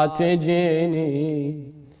وما تجيني،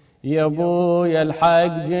 يا ابويا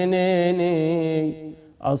الحق جنيني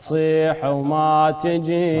اصيح وما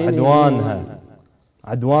تجيني.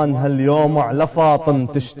 عدوانها اليوم على فاطم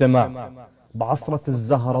تجتمع، بعصرة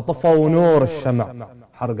الزهرة طفوا نور الشمع،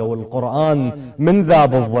 حرقوا القرآن من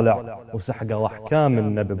ذاب الضلع، وسحقوا أحكام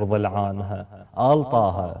النبي بضلعانها.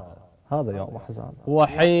 طه هذا يوم أحزان.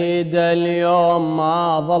 وحيد اليوم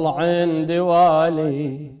ما ظل عندي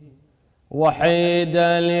والي، وحيد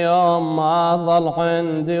اليوم ما ظل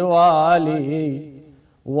عندي والي،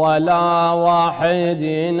 ولا واحد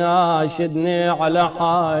يناشدني على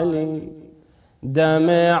حالي،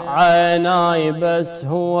 دمع عيناي بس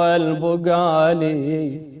هو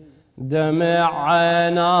البقالي، دمع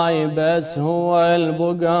عيناي بس هو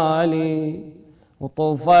البقالي،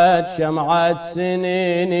 وطفت شمعة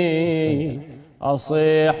سنيني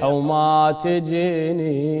أصيح وما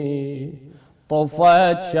تجيني،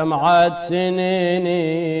 طفت شمعة سنيني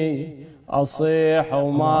أصيح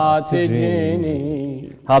وما تجيني.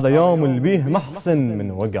 هذا يوم البيه محسن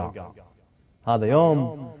من وقع، هذا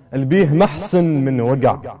يوم البيه محسن من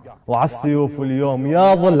وقع، وعالسيوف اليوم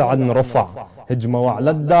يا ضلع رفع، هجموا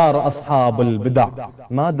على الدار أصحاب البدع،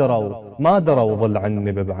 ما دروا ضلع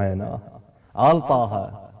النب بعينه. آل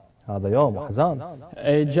طه هذا يوم أحزان.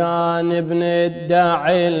 اجاني ابن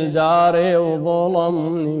الداعي لداري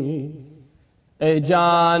وظلمني،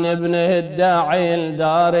 اجاني ابن الداعي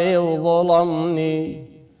لداري وظلمني،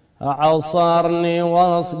 عصرني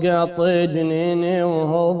واسقط جنيني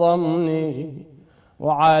وهضمني،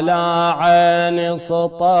 وعلى عيني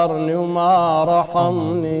سطرني وما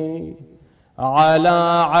رحمني،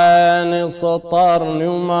 على عيني سطرني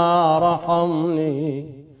وما رحمني،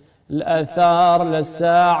 الأثار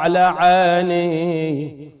لسه على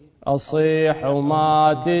عيني أصيح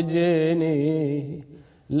وما تجيني،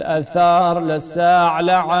 الأثار لسه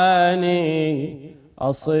على عيني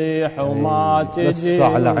أصيح وما تجيني. لسه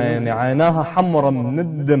على عيني، عيناها حمرة من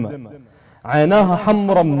الدمى، عيناها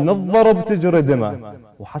حمرة من الضرب تجري دمى،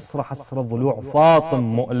 وحسرة حسرة ضلوع فاطم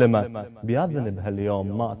مؤلمة، بياذن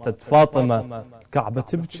بهاليوم ماتت فاطمة، الكعبة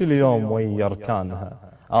تبكي اليوم ويا أركانها.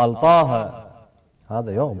 آل طه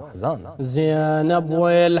هذا يوم أحزان. زينب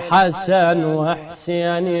والحسن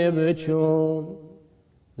وحسين يبكون،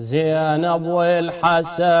 زينب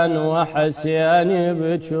والحسن وحسين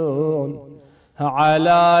يبكون،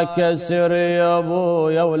 على كسر يا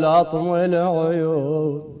ابويا ولطم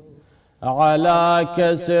العيون، على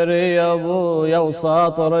كسر يا ابويا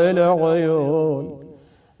وسطر العيون،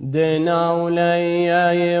 دنا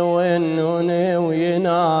وليا يونوني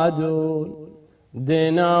وينادون،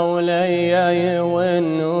 دنا وليا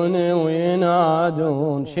يونوني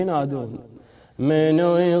وينادون، شنادون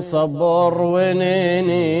منو يصبر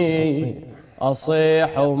ونيني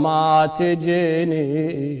أصيح وما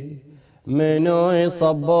تجيني، منو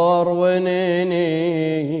يصبر ونيني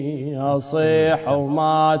أصيح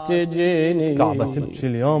وما تجيني. الكعبة تبكي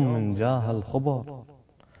اليوم من جاه الخبر،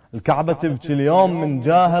 الكعبة تبكي اليوم من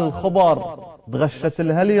جاه الخبر، تغشت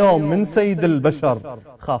لها اليوم من سيد البشر،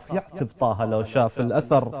 خاف يعتب طه لو شاف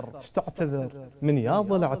الأثر، اشتعتذر من يا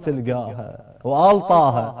ضلع تلقاها. وآل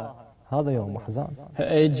طه هذا يوم أحزان.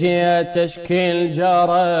 اجيت اشكي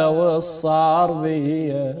الجرى والصار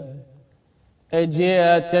بيا،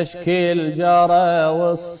 اجيت اشكي الجرى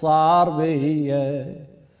والصار بيا،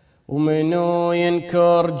 ومنو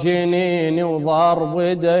ينكر جنيني وضرب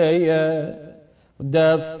ايديا،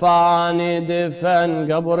 ودفعني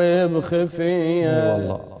دفن قبري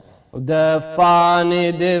بخفيه،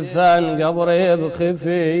 ودفعني دفن قبري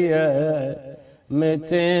بخفيه،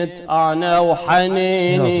 متت انا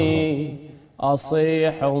وحنيني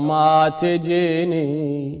اصيح وما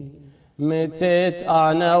تجيني، متت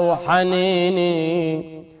انا وحنيني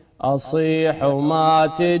اصيح وما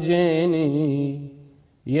تجيني،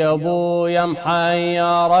 يا ابويا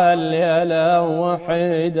محير الليله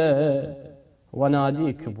وحيده،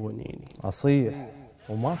 وناديك بونيني اصيح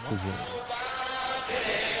وما تجيني.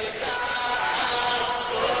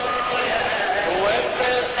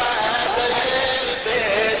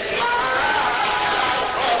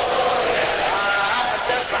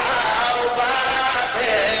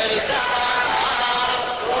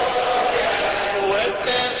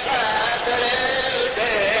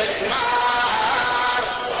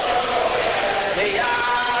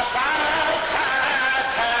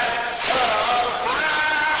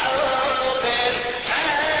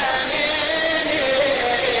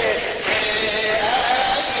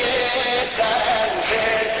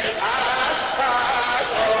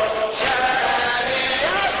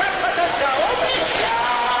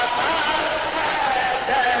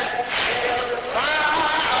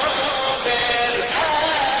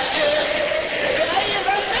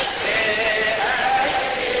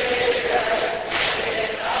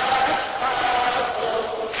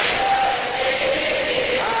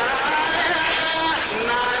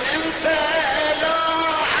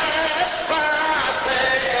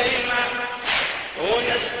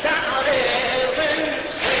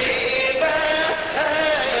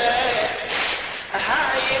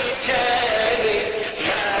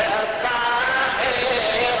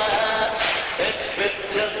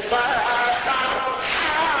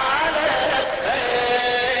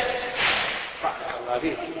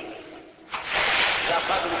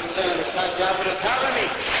 جابر الكرمي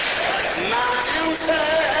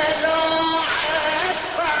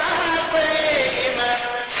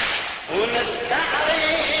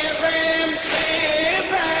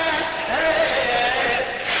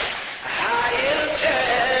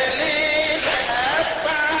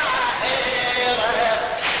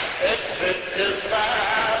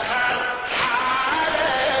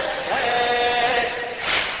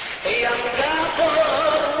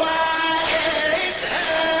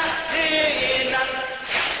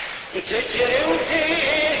تجري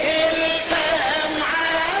وفيه الدمعة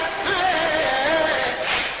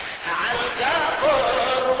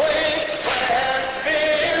عالقبر وقفت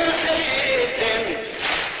بالحيتم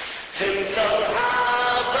تنثر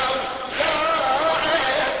عظم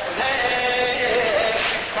ضاعتها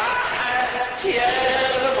صاحت يا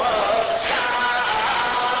المختار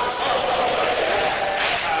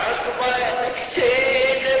عقبك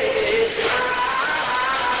تدري صاحت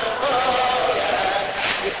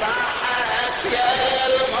يا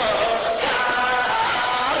المختار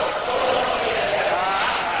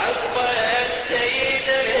عقبك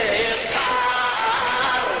تدري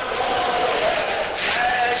صار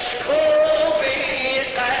أشكو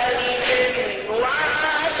بقلب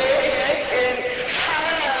وعليك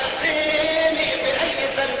حاسيني بأي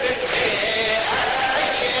ذنب في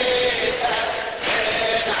أي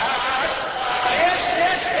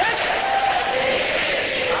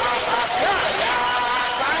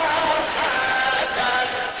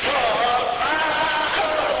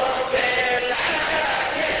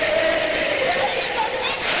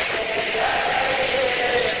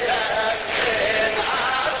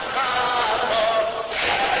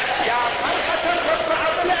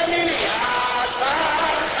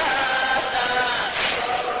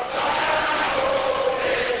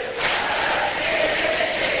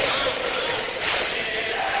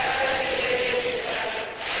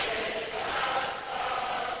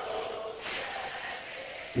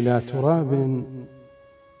إلى تراب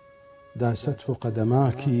داسته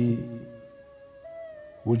قدماك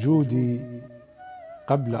وجودي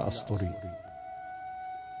قبل أسطري،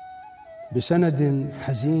 بسند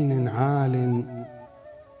حزين عال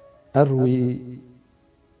أروي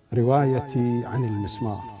روايتي عن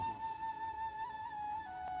المسمار.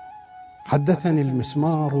 حدثني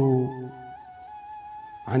المسمار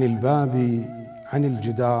عن الباب عن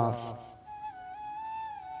الجدار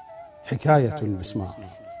حكاية المسمار.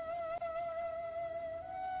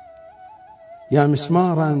 يا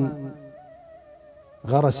مسمارا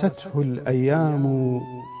غرسته الأيام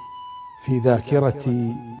في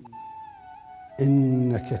ذاكرتي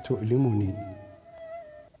إنك تؤلمني،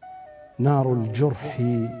 نار الجرح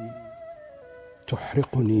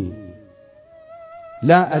تحرقني،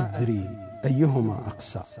 لا أدري أيهما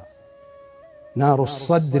أقسى، نار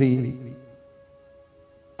الصدر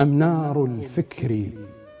أم نار الفكر.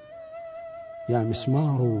 يا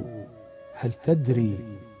مسمار هل تدري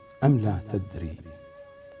أم لا تدري؟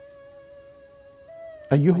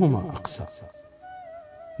 أيهما أقسى،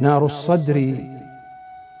 نار الصدر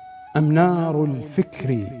أم نار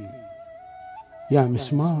الفكر؟ يا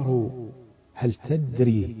مسمار هل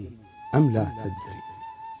تدري أم لا تدري؟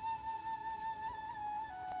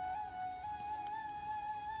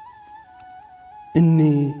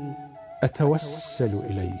 إني أتوسل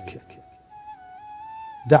إليك،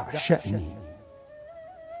 دع شأني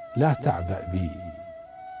لا تعبأ بي،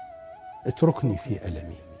 اتركني في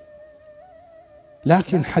ألمي،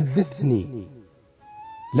 لكن حدثني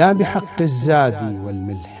لا بحق الزاد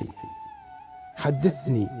والملح،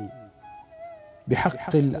 حدثني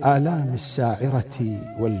بحق الآلام الساعرة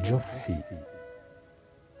والجرح،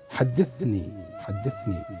 حدثني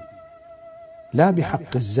لا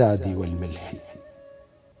بحق الزاد والملح،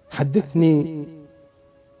 حدثني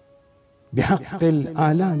بحق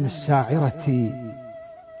الآلام الساعرة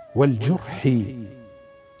والجرح،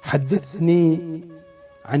 حدثني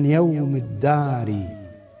عن يوم الدار،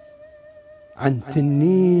 عن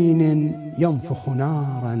تنين ينفخ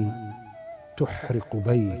نارا تحرق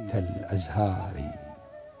بيت الأزهار.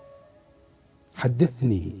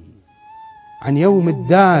 حدثني عن يوم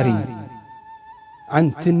الدار،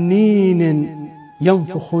 عن تنين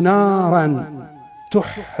ينفخ نارا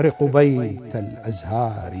تحرق بيت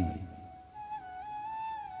الأزهار،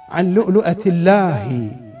 عن لؤلؤة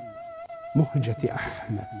الله مهجة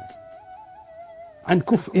أحمد، عن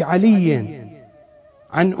كفء علي،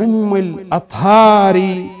 عن أم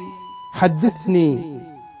الأطهار. حدثني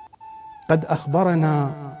قد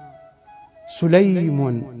أخبرنا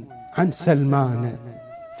سليم عن سلمان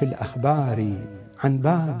في الأخبار، عن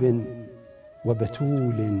باب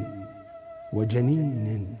وبتول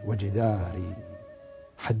وجنين وجدار.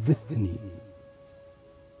 حدثني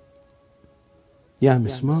يا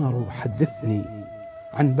مسمار، حدثني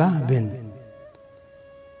عن باب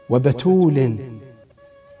وبتول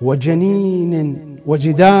وجنين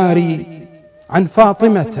وجدار، عن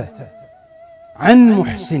فاطمة، عن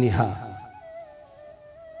محسنها،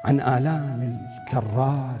 عن آلام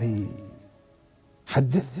الكرار.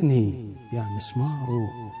 حدثني يا مسمار،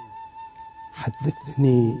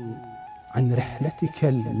 حدثني عن رحلتك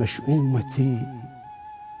المشؤومة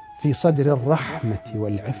في صدر الرحمة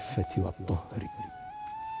والعفة والطهر.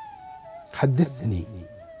 حدثني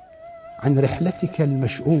عن رحلتك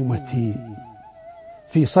المشؤومة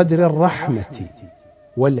في صدر الرحمة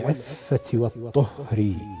والعفة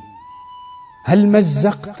والطهر. هل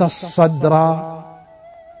مزقت الصدر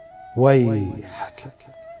ويحك؟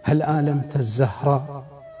 هل آلمت الزهر؟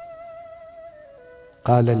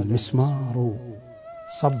 قال المسمار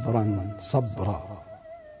صبرا صبرا،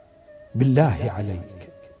 بالله عليك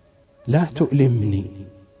لا تؤلمني،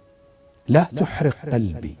 لا تحرق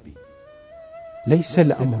قلبي، ليس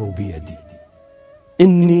الأمر بيدي،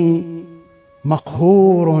 إني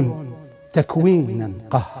مقهور تكوينا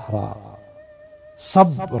قهرا،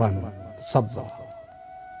 صبرا صبرا.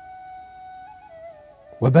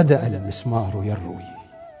 وبدأ المسمار يروي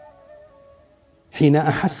حين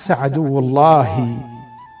أحس عدو الله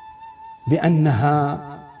بأنها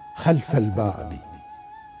خلف الباب،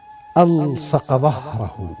 ألصق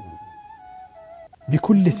ظهره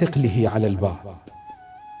بكل ثقله على الباب،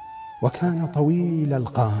 وكان طويل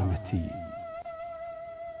القامة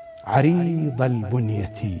عريض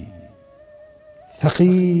البنية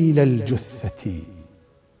ثقيل الجثة،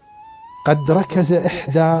 قد ركز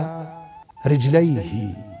إحدى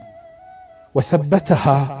رجليه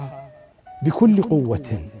وثبتها بكل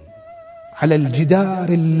قوة على الجدار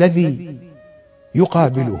الذي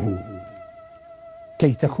يقابله،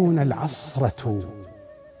 كي تكون العصرة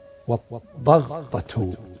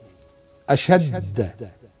والضغطة أشد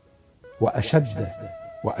وأشد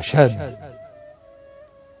وأشد.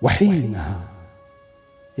 وحينها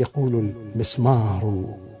يقول المسمار،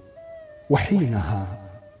 وحينها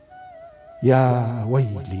يا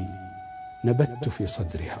ويلي نبت في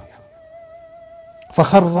صدرها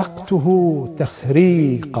فخرقته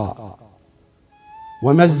تخريقا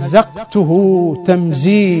ومزقته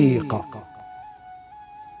تمزيقا،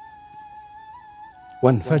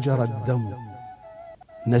 وانفجر الدم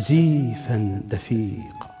نزيفا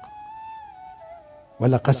دفيقا.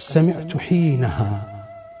 ولقد سمعت حينها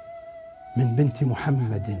من بنت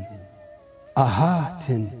محمد آهات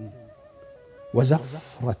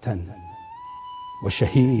وزفرة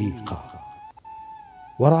وشهيقا.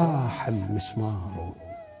 وراح المسمار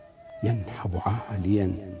ينحب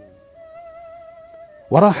عاليا،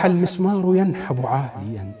 وراح المسمار ينحب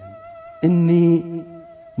عاليا، إني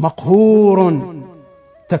مقهور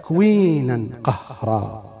تكوينا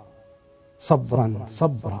قهرا، صبرا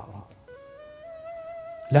صبرا.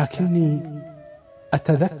 لكني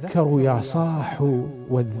أتذكر يا صاح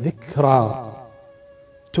والذكرى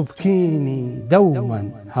تبكيني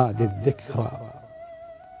دوما هذه الذكرى.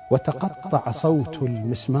 وتقطع صوت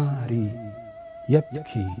المسمار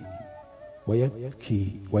يبكي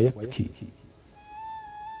ويبكي ويبكي.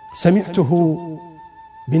 سمعته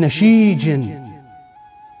بنشيج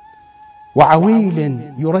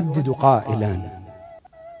وعويل يردد قائلا: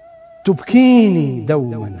 تبكيني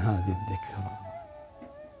دوما هذه الذكرى،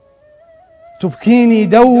 تبكيني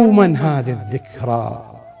دوما هذه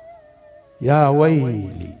الذكرى. يا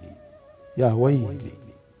ويلي يا ويلي،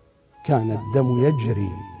 كان الدم يجري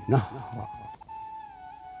نهرا،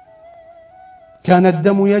 كان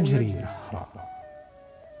الدم يجري نهرا.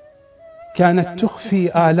 كانت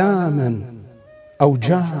تخفي آلاما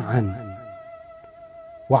أوجاعا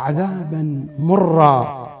وعذابا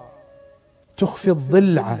مرا، تخفي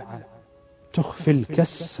الضلع، تخفي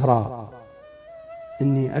الكسرى.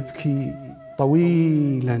 إني أبكي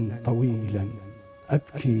طويلا طويلا،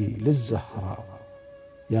 أبكي للزهراء.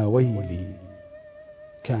 يا ويلي،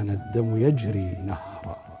 كان الدم يجري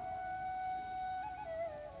نهرا،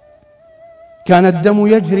 كان الدم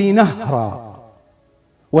يجري نهرا،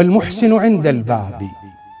 والمحسن عند الباب،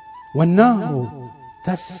 والنار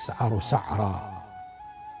تسعر سعرا.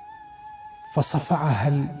 فصفعها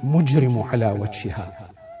المجرم على وجهها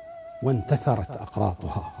وانتثرت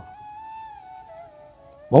أقراطها،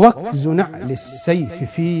 ووكز نعل السيف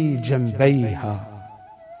في جنبيها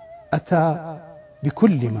أتى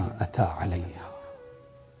بكل ما أتى عليها.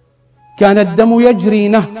 كان الدم يجري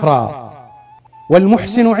نهرا،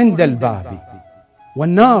 والمحسن عند الباب،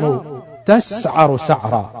 والنار تسعر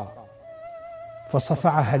سعرا.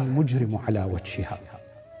 فصفعها المجرم على وجهها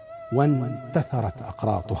وانتثرت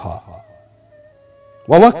أقراطها،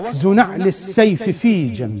 ووكز نعل السيف في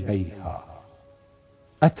جنبيها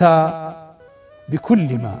أتى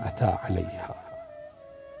بكل ما أتى عليها.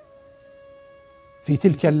 في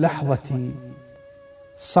تلك اللحظة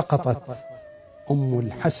سقطت أم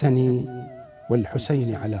الحسن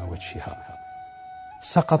والحسين على وجهها،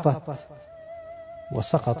 سقطت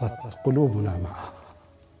وسقطت قلوبنا معها.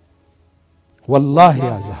 والله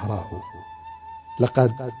يا زهراء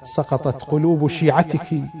لقد سقطت قلوب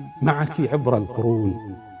شيعتك معك عبر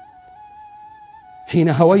القرون، حين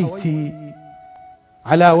هويت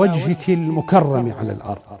على وجهك المكرم على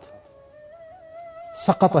الأرض،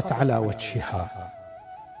 سقطت على وجهها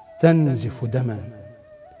تنزف دما،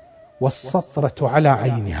 والسطرة على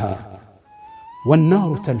عينها،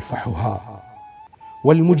 والنار تلفحها،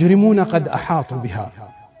 والمجرمون قد أحاطوا بها،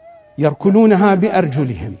 يركلونها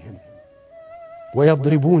بأرجلهم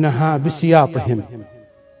ويضربونها بسياطهم.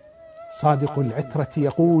 صادق العترة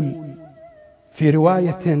يقول في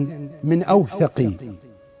رواية من أوثق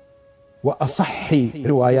وأصح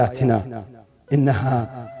رواياتنا: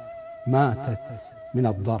 إنها ماتت من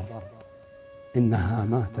الضر، إنها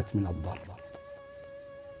ماتت من الضر.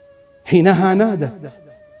 حينها نادت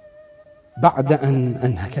بعد أن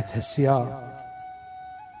أنهكتها السياط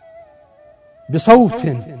بصوت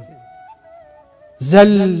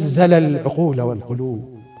زلزل العقول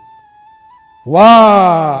والقلوب: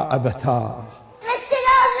 وأبتاه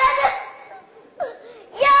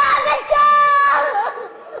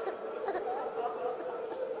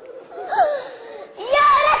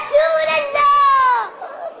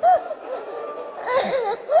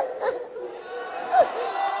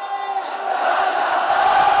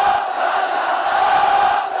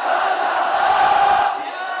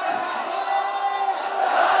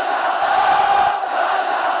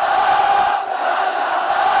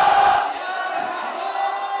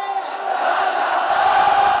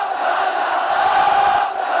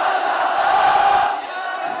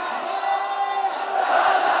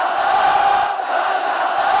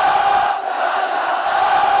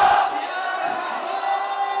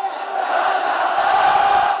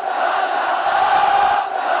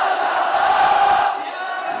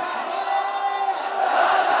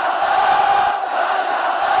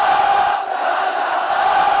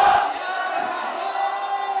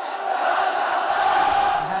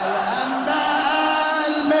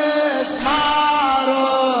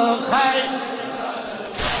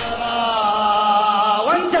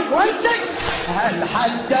هل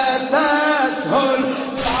حدثته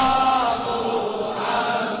الباب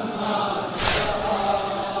عما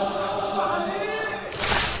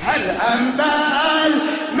هل أنبأ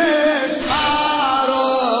المسمار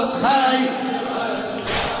خير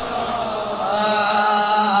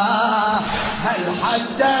هل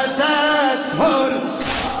حدثته الباب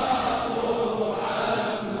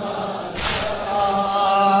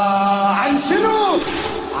عن شنو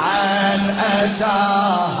عن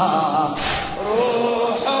أساها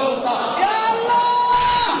روح يا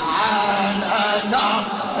الله عن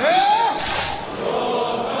أساها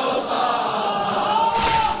روح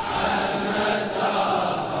عن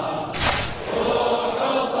أساها روح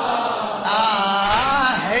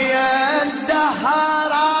هي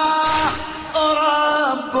الزهراء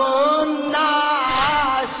رب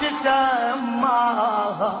الناس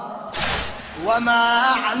سماها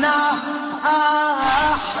ومعنى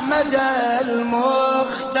أحمد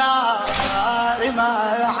المختار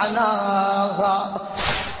معناها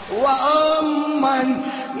وأما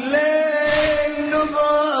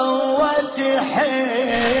للنبوة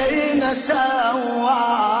حين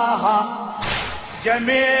سواها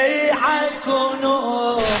جميع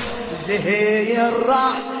كنوزه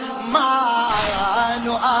الرحمن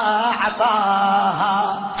أعطاها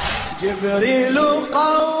جبريل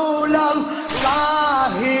قول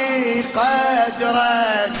الله قد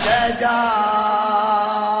رددا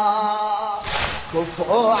كفء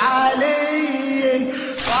علي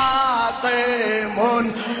فاطم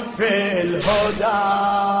في الهدى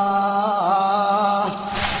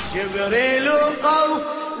جبريل قول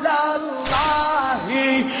الله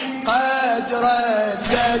قد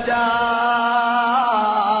رددا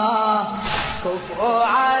كفء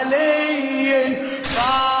علي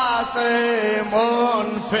فاطم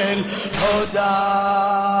في الهدى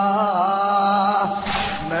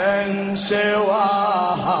من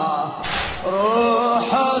سواها روح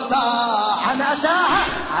طاح عن أساها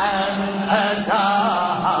عن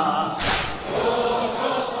أساها روح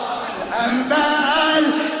طاح الأنباء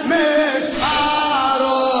المسمار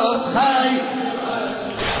خير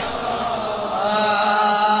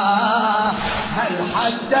هل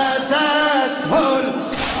حدثته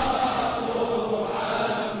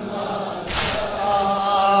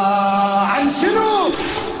عن شنو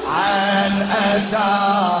عن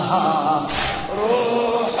أساها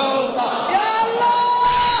روح يا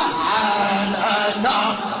الله عن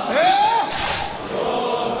أساها روح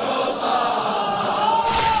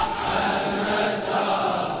عن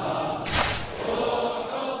أساها روح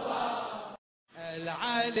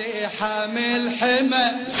علي حامل حمى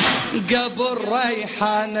قبل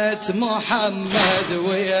ريحانة محمد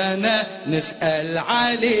ويانا نسأل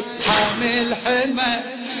علي حامل حمى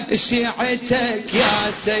شيعتك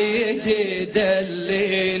يا سيدي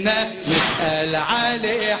دلينا نسأل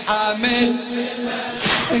علي حامل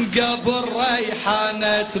قبل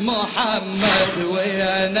ريحانة محمد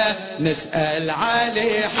ويانا نسأل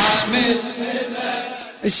علي حامل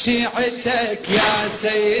شيعتك يا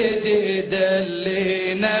سيدي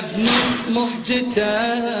دلينا بنص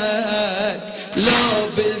مهجتك لو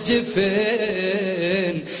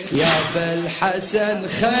بالجفن يا بالحسن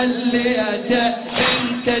خليته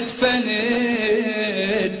انت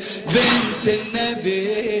تفند بنت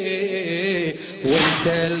النبي وانت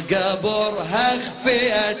القبر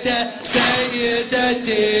هخفيته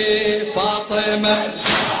سيدتي فاطمة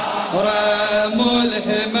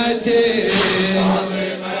ملهمتي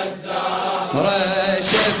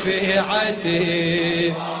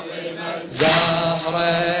شفيعتي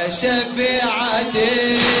زهرة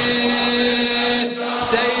شفيعتي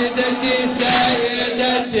سيدتي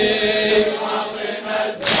زهرة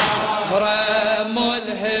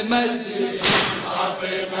ملهمتي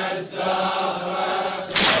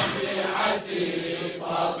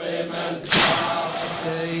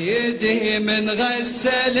سيدي من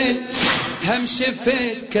غسلت هم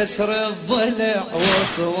شفت كسر الضلع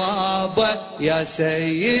وصوابه يا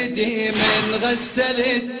سيدي من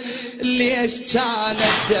غسلت ليش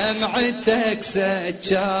كانت دمعتك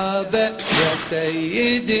سجابة يا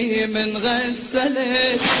سيدي من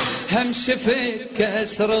غسلت هم شفت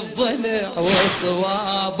كسر الضلع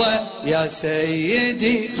وصوابه يا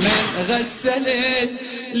سيدي من غسلت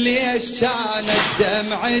ليش كانت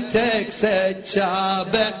دمعتك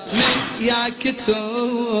سجابة من يا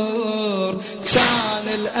كثور كان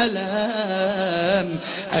الألم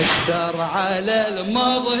أكثر على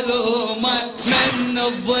المظلومة من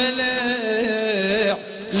الضلع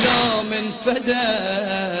لو من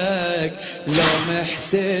فداك لو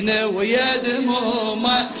محسن ويا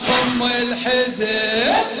دمومة أم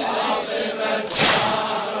الحزن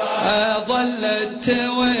ظلت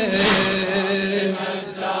توي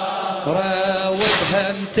راودها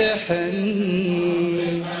امتحن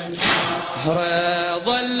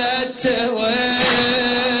ظلت وين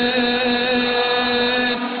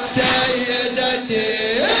سيدتي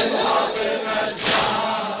فاطمة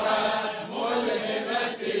الزهراء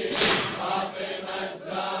ملهمتي فاطمة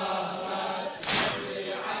الزهراء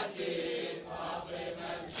شفيعتي فاطمة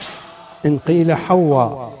الزهراء إن قيل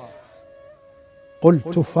حواء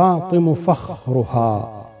قلت فاطم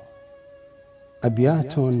فخرها.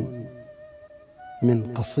 أبيات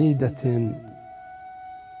من قصيدة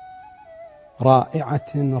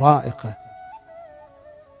رائعة رائقة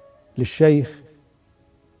للشيخ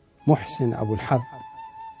محسن أبو الحق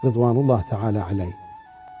رضوان الله تعالى عليه.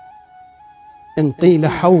 إن قيل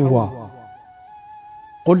حواء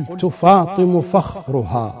قلت فاطم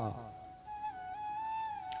فخرها،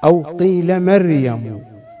 أو قيل مريم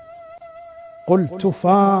قلت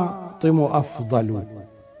فاطم أفضل،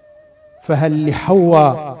 فهل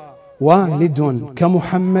لحواء والد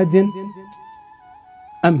كمحمد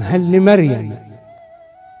أم هل لمريم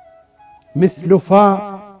مثل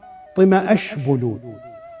فاطم أشبل؟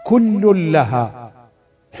 كل لها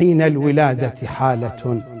حين الولادة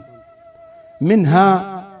حالة،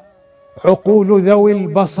 منها عقول ذوي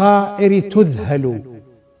البصائر تذهل.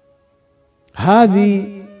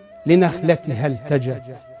 هذه لنخلتها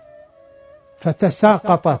التجت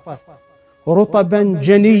فتساقطت رطبا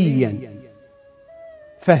جنيا،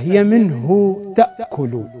 فهي منه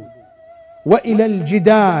تأكل. وإلى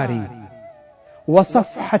الجدار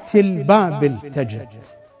وصفحة الباب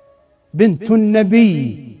التجت بنت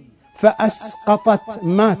النبي فأسقطت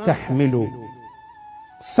ما تحمل،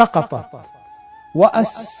 سقطت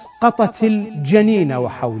وأسقطت الجنين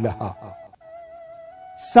وحولها،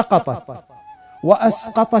 سقطت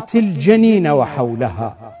وأسقطت الجنين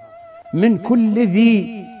وحولها، من كل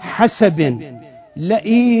ذي حسب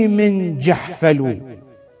لئيم جحفل.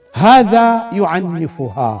 هذا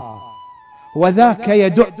يعنفها وذاك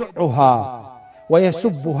يدعها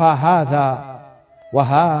ويسبها هذا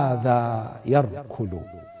وهذا يركل.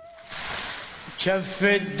 شف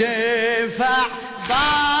الدفع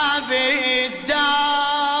باب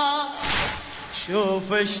الدار،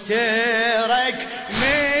 شوف اشترك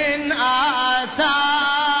من آثار.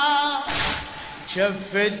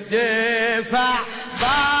 شف الدفع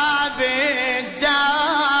باب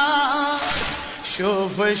الدار،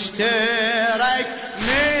 شوف اشترك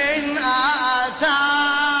من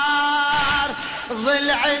آثار.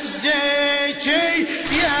 ظل عزك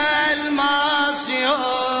يا المصيور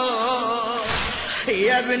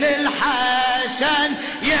يا ابن الحسن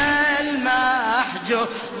يا المحجوب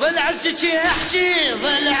ظل عزك يحكي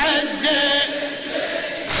ظل عزك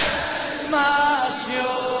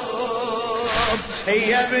مصيوب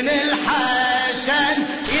يا ابن الحسن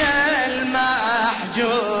يا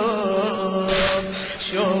المحجوب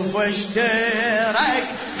شوف اشترك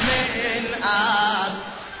من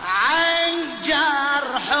عن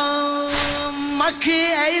جرح امك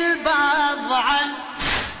البضعه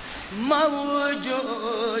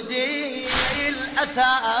موجودي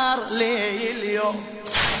الأثار لي اليوم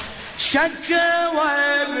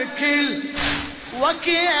شكوى بكل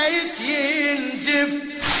وكيت ينزف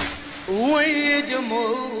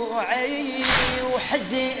ويدموعي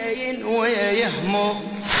وحزين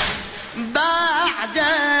ويهموم بعد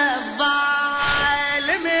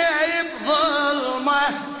الظالم بظلمه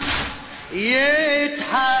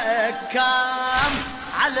يتحكم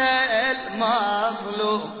على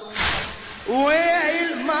المظلوم والمظلوم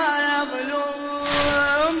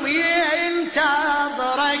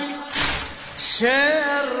ينتظرك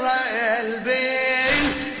سر البين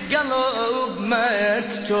قلب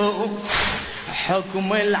مكتوب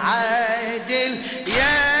حكم العدل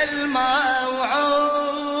يا الموعود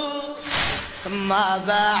ما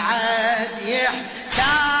بعد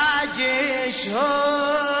يحتاج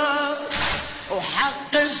شهود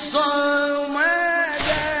وحق الصمد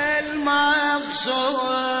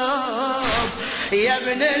المقصود يا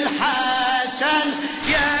ابن الحسن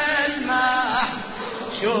يا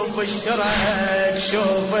المحجوب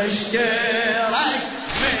شوف اشترك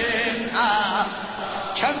من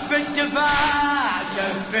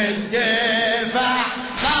كف الدفاع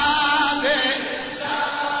ثابت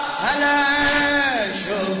هلا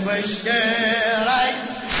شوف اشترك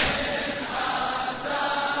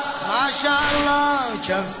ما شاء الله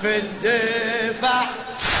كف الدفاع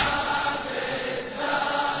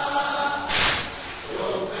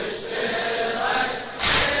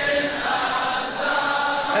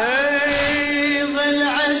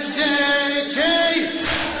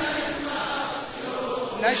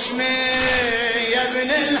نشمي يا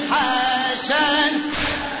ابن الحسن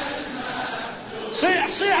صيح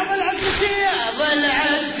ظل عزتي ظل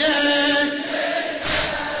عزتي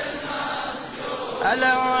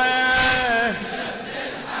هلا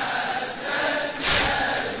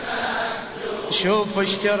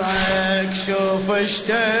شوف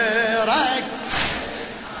اشترك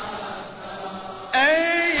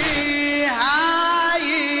اي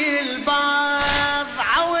هاي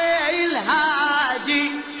البضعة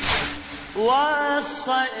والهادي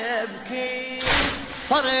والصيب كيف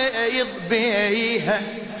فريض بيها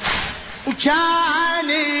وكان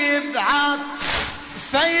يبعث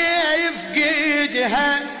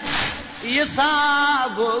فيفقدها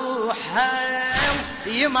يصابوها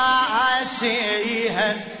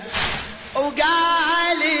يماسيها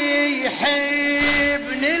وقال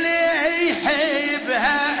يحبني اللي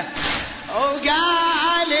يحبها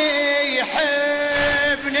وقال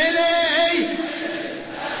يحبني اللي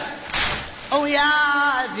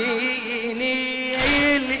وياذيني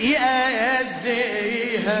اللي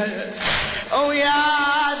يأذيها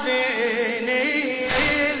وياذيني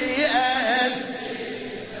اللي يأذيها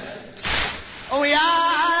ويا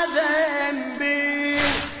ذنبي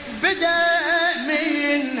بدا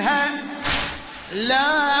منها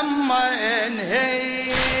لما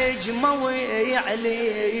انهجموا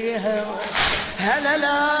عليها هلا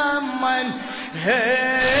لما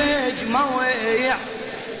انهجموا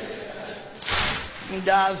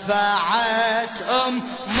دافعت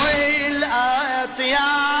أمي الأطياب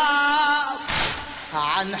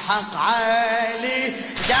عن حق علي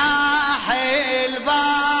داحي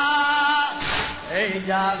الباب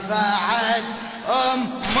دافعت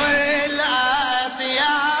أمي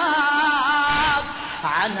الأطياب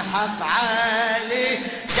عن حق علي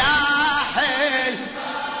داحي الباب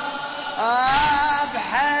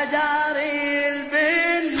حداري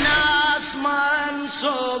بالناس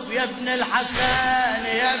منصوب يا ابن الحسن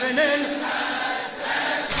يا ابن الحسن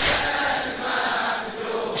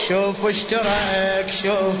شوف اشترك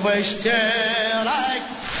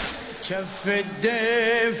شف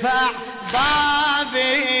الدفاع باب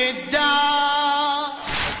الدار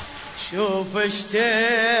شوف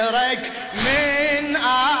اشترك من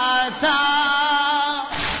آثار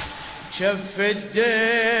شف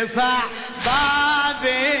الدفاع باب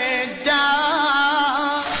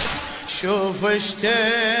الدار شوف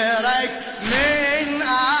اشترك من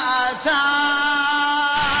آثار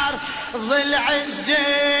ظل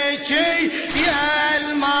عزك يا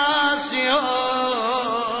المصيور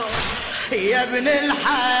يا ابن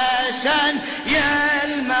الحسن يا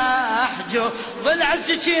المحجوب ظل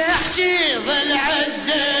عزك يحكي ظل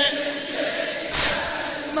عزك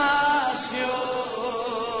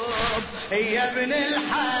يا ابن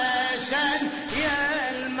الحسن يا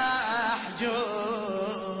المحجوب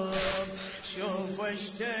شوف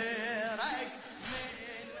اشترك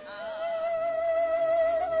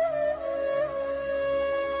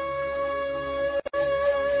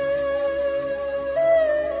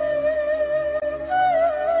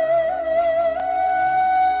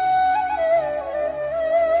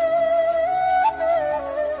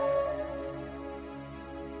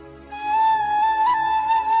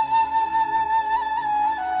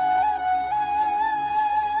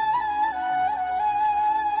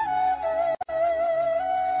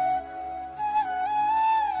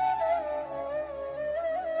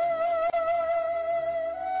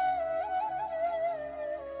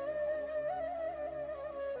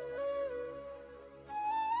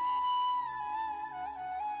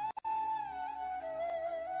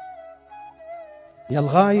يا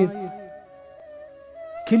الغايب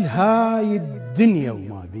كل هاي الدنيا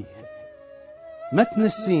وما بيها ما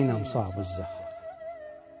تنسينا مصاب الزهرة.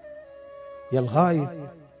 يا الغايب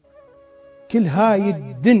كل هاي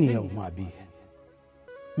الدنيا وما بيها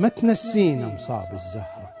ما تنسينا مصاب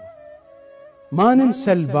الزهرة. ما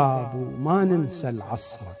ننسى الباب وما ننسى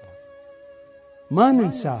العصرة، ما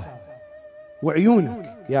ننساها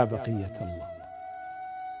وعيونك يا بقية الله،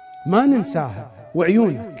 ما ننساها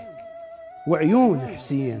وعيونك وعيون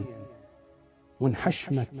حسين،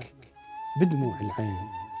 ونحشمك بدموع العين،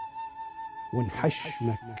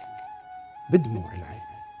 ونحشمك بدموع العين.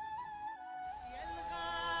 يا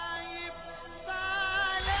الغايب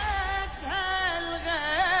طالت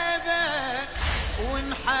هالغيبة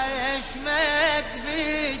ونحشمك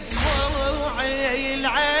بدموع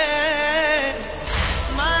العين،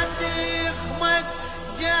 ما تخمد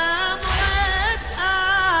جمرة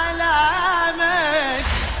آلامك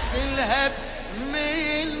تلهب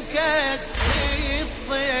من كسر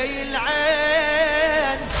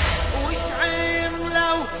الضلعين، وش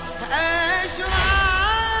عملوا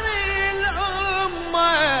أشرار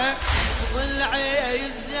الأمة ضلعي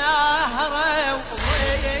الزهرة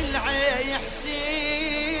وضلعي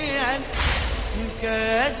حسين،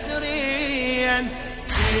 مكسرين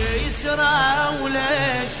يسرى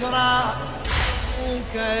والأشرار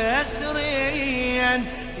وكسرين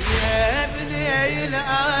يا ابني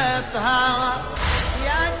الأطهار،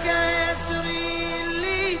 يا كسري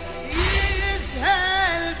اللي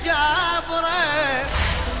يسهل جابره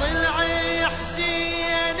ضلعي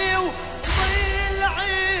حسين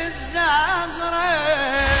وضلعي الزهرة،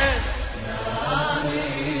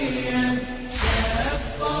 ناريا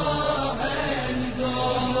شبوها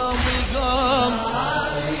القوم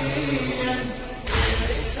ناريا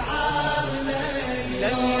اسعار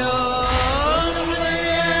لليوم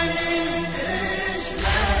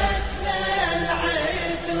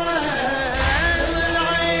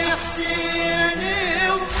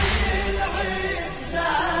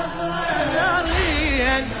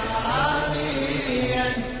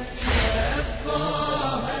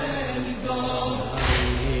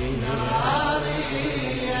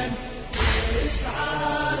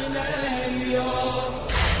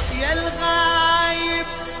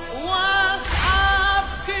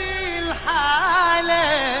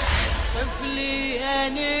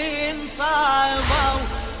صابوا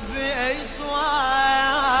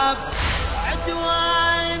بأسواب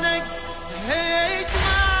عدوانك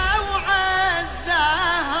هجمة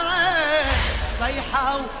وعالزهرة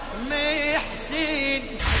طيحوا محسين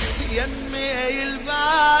يمي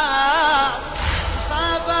الباب،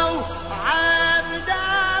 صابوا عبد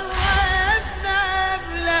الله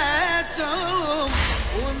بنبلتهم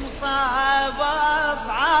ومصاب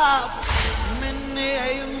أصعب مني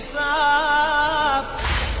مصاب،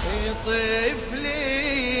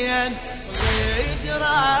 طفلين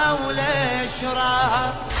غدرة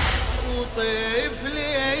والأشرار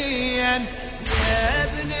وطفلين يا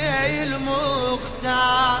ابني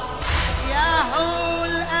المختار، يا هو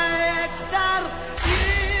الأكثر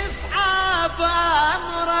يصعب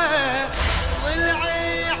أمره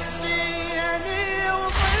ضلعي حسيني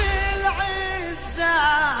وضلعي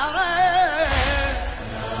الزهرة،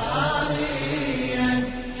 ناريا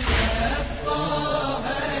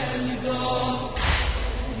شبوها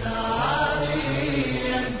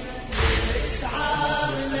ناريا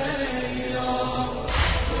اسعار لليوم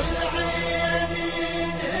والعين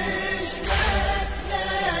نشمت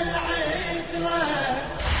للعترة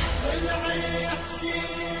ضلعي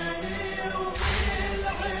حسيني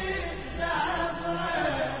وضلعي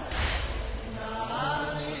الزهرة،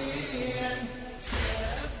 ناريا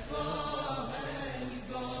شبوها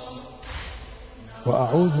القوم.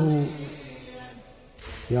 وأعوذ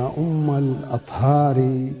يا أم الأطهار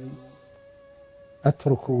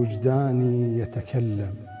أترك وجداني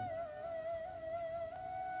يتكلم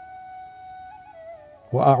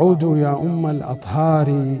وأعود يا أم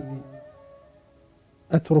الأطهار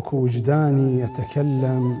أترك وجداني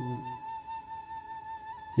يتكلم.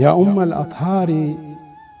 يا أم الأطهار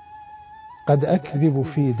قد أكذب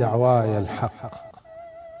في دعواي الحق،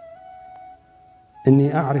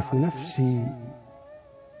 إني أعرف نفسي،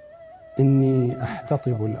 إني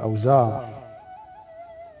أحتطب الأوزار.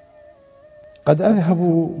 قد أذهب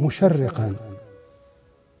مشرقا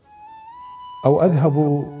أو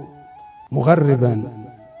أذهب مغربا،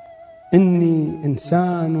 إني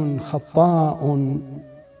إنسان خطاء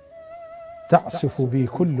تعصف بي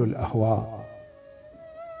كل الأهواء.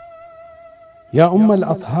 يا أم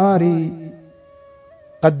الأطهار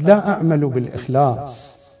قد لا أعمل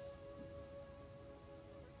بالإخلاص،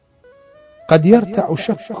 قد يرتع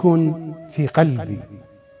شك في قلبي،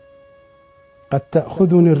 قد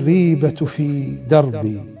تأخذني الريبة في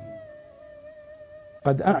دربي،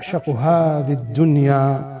 قد أعشق هذه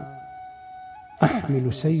الدنيا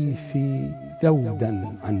أحمل سيفي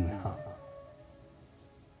ذودا عنها.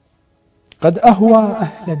 قد أهوى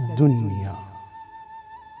أهل الدنيا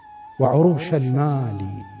وعروش المال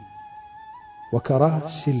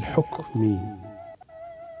وكراسي الحكم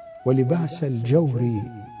ولباس الجور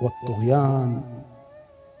والطغيان.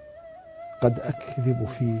 قد أكذب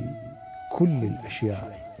في كل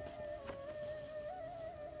الأشياء،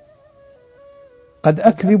 قد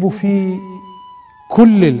أكذب في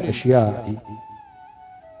كل الأشياء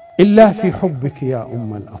إلا في حبك يا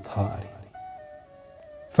أم الأطهار،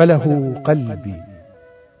 فله قلبي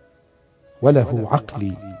وله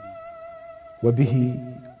عقلي وبه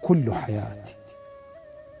كل حياتي.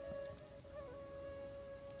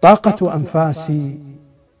 طاقة أنفاسي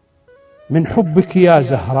من حبك يا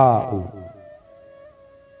زهراء،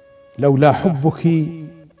 لولا حبك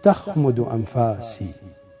تخمد أنفاسي،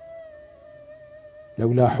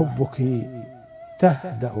 لولا حبك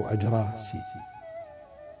تهدأ أجراسي.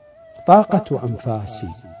 طاقة أنفاسي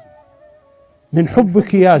من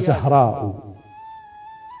حبك يا زهراء،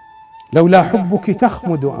 لولا حبك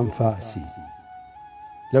تخمد أنفاسي،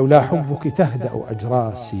 لولا حبك تهدأ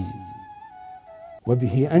أجراسي.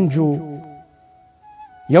 وبه أنجو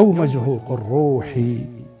يوم زهوق الروح،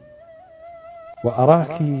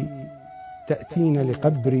 وأراك تأتين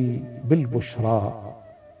لقبري بالبشرى.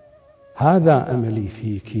 هذا أملي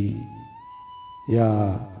فيك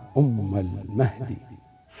يا أم المهدي.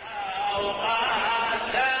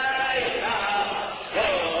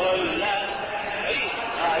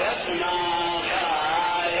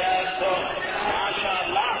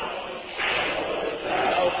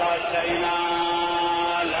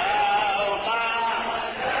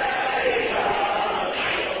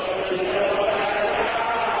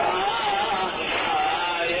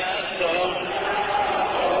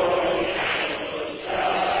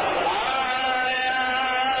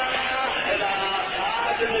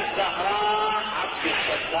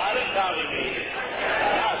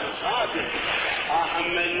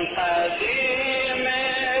 من قديم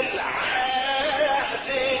العهد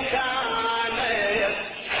كانت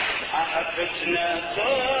فتنة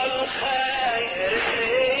الخير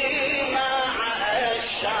مع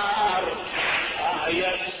الشر،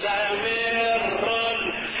 يستمر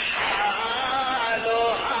الحال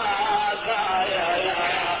هذا يا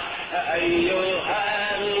أيها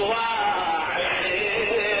الواعي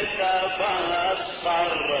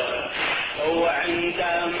تبصر.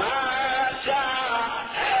 وعندما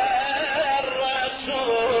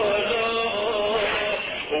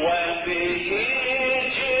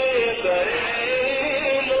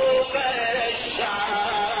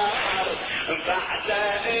بعد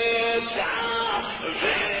إسعاف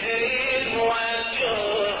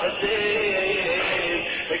وجهد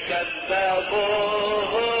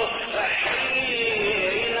كذبوه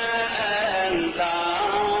حين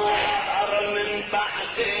أنذر من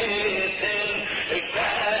بعد تلك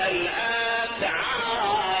الأتعاب.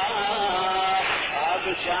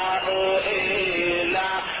 أبشروا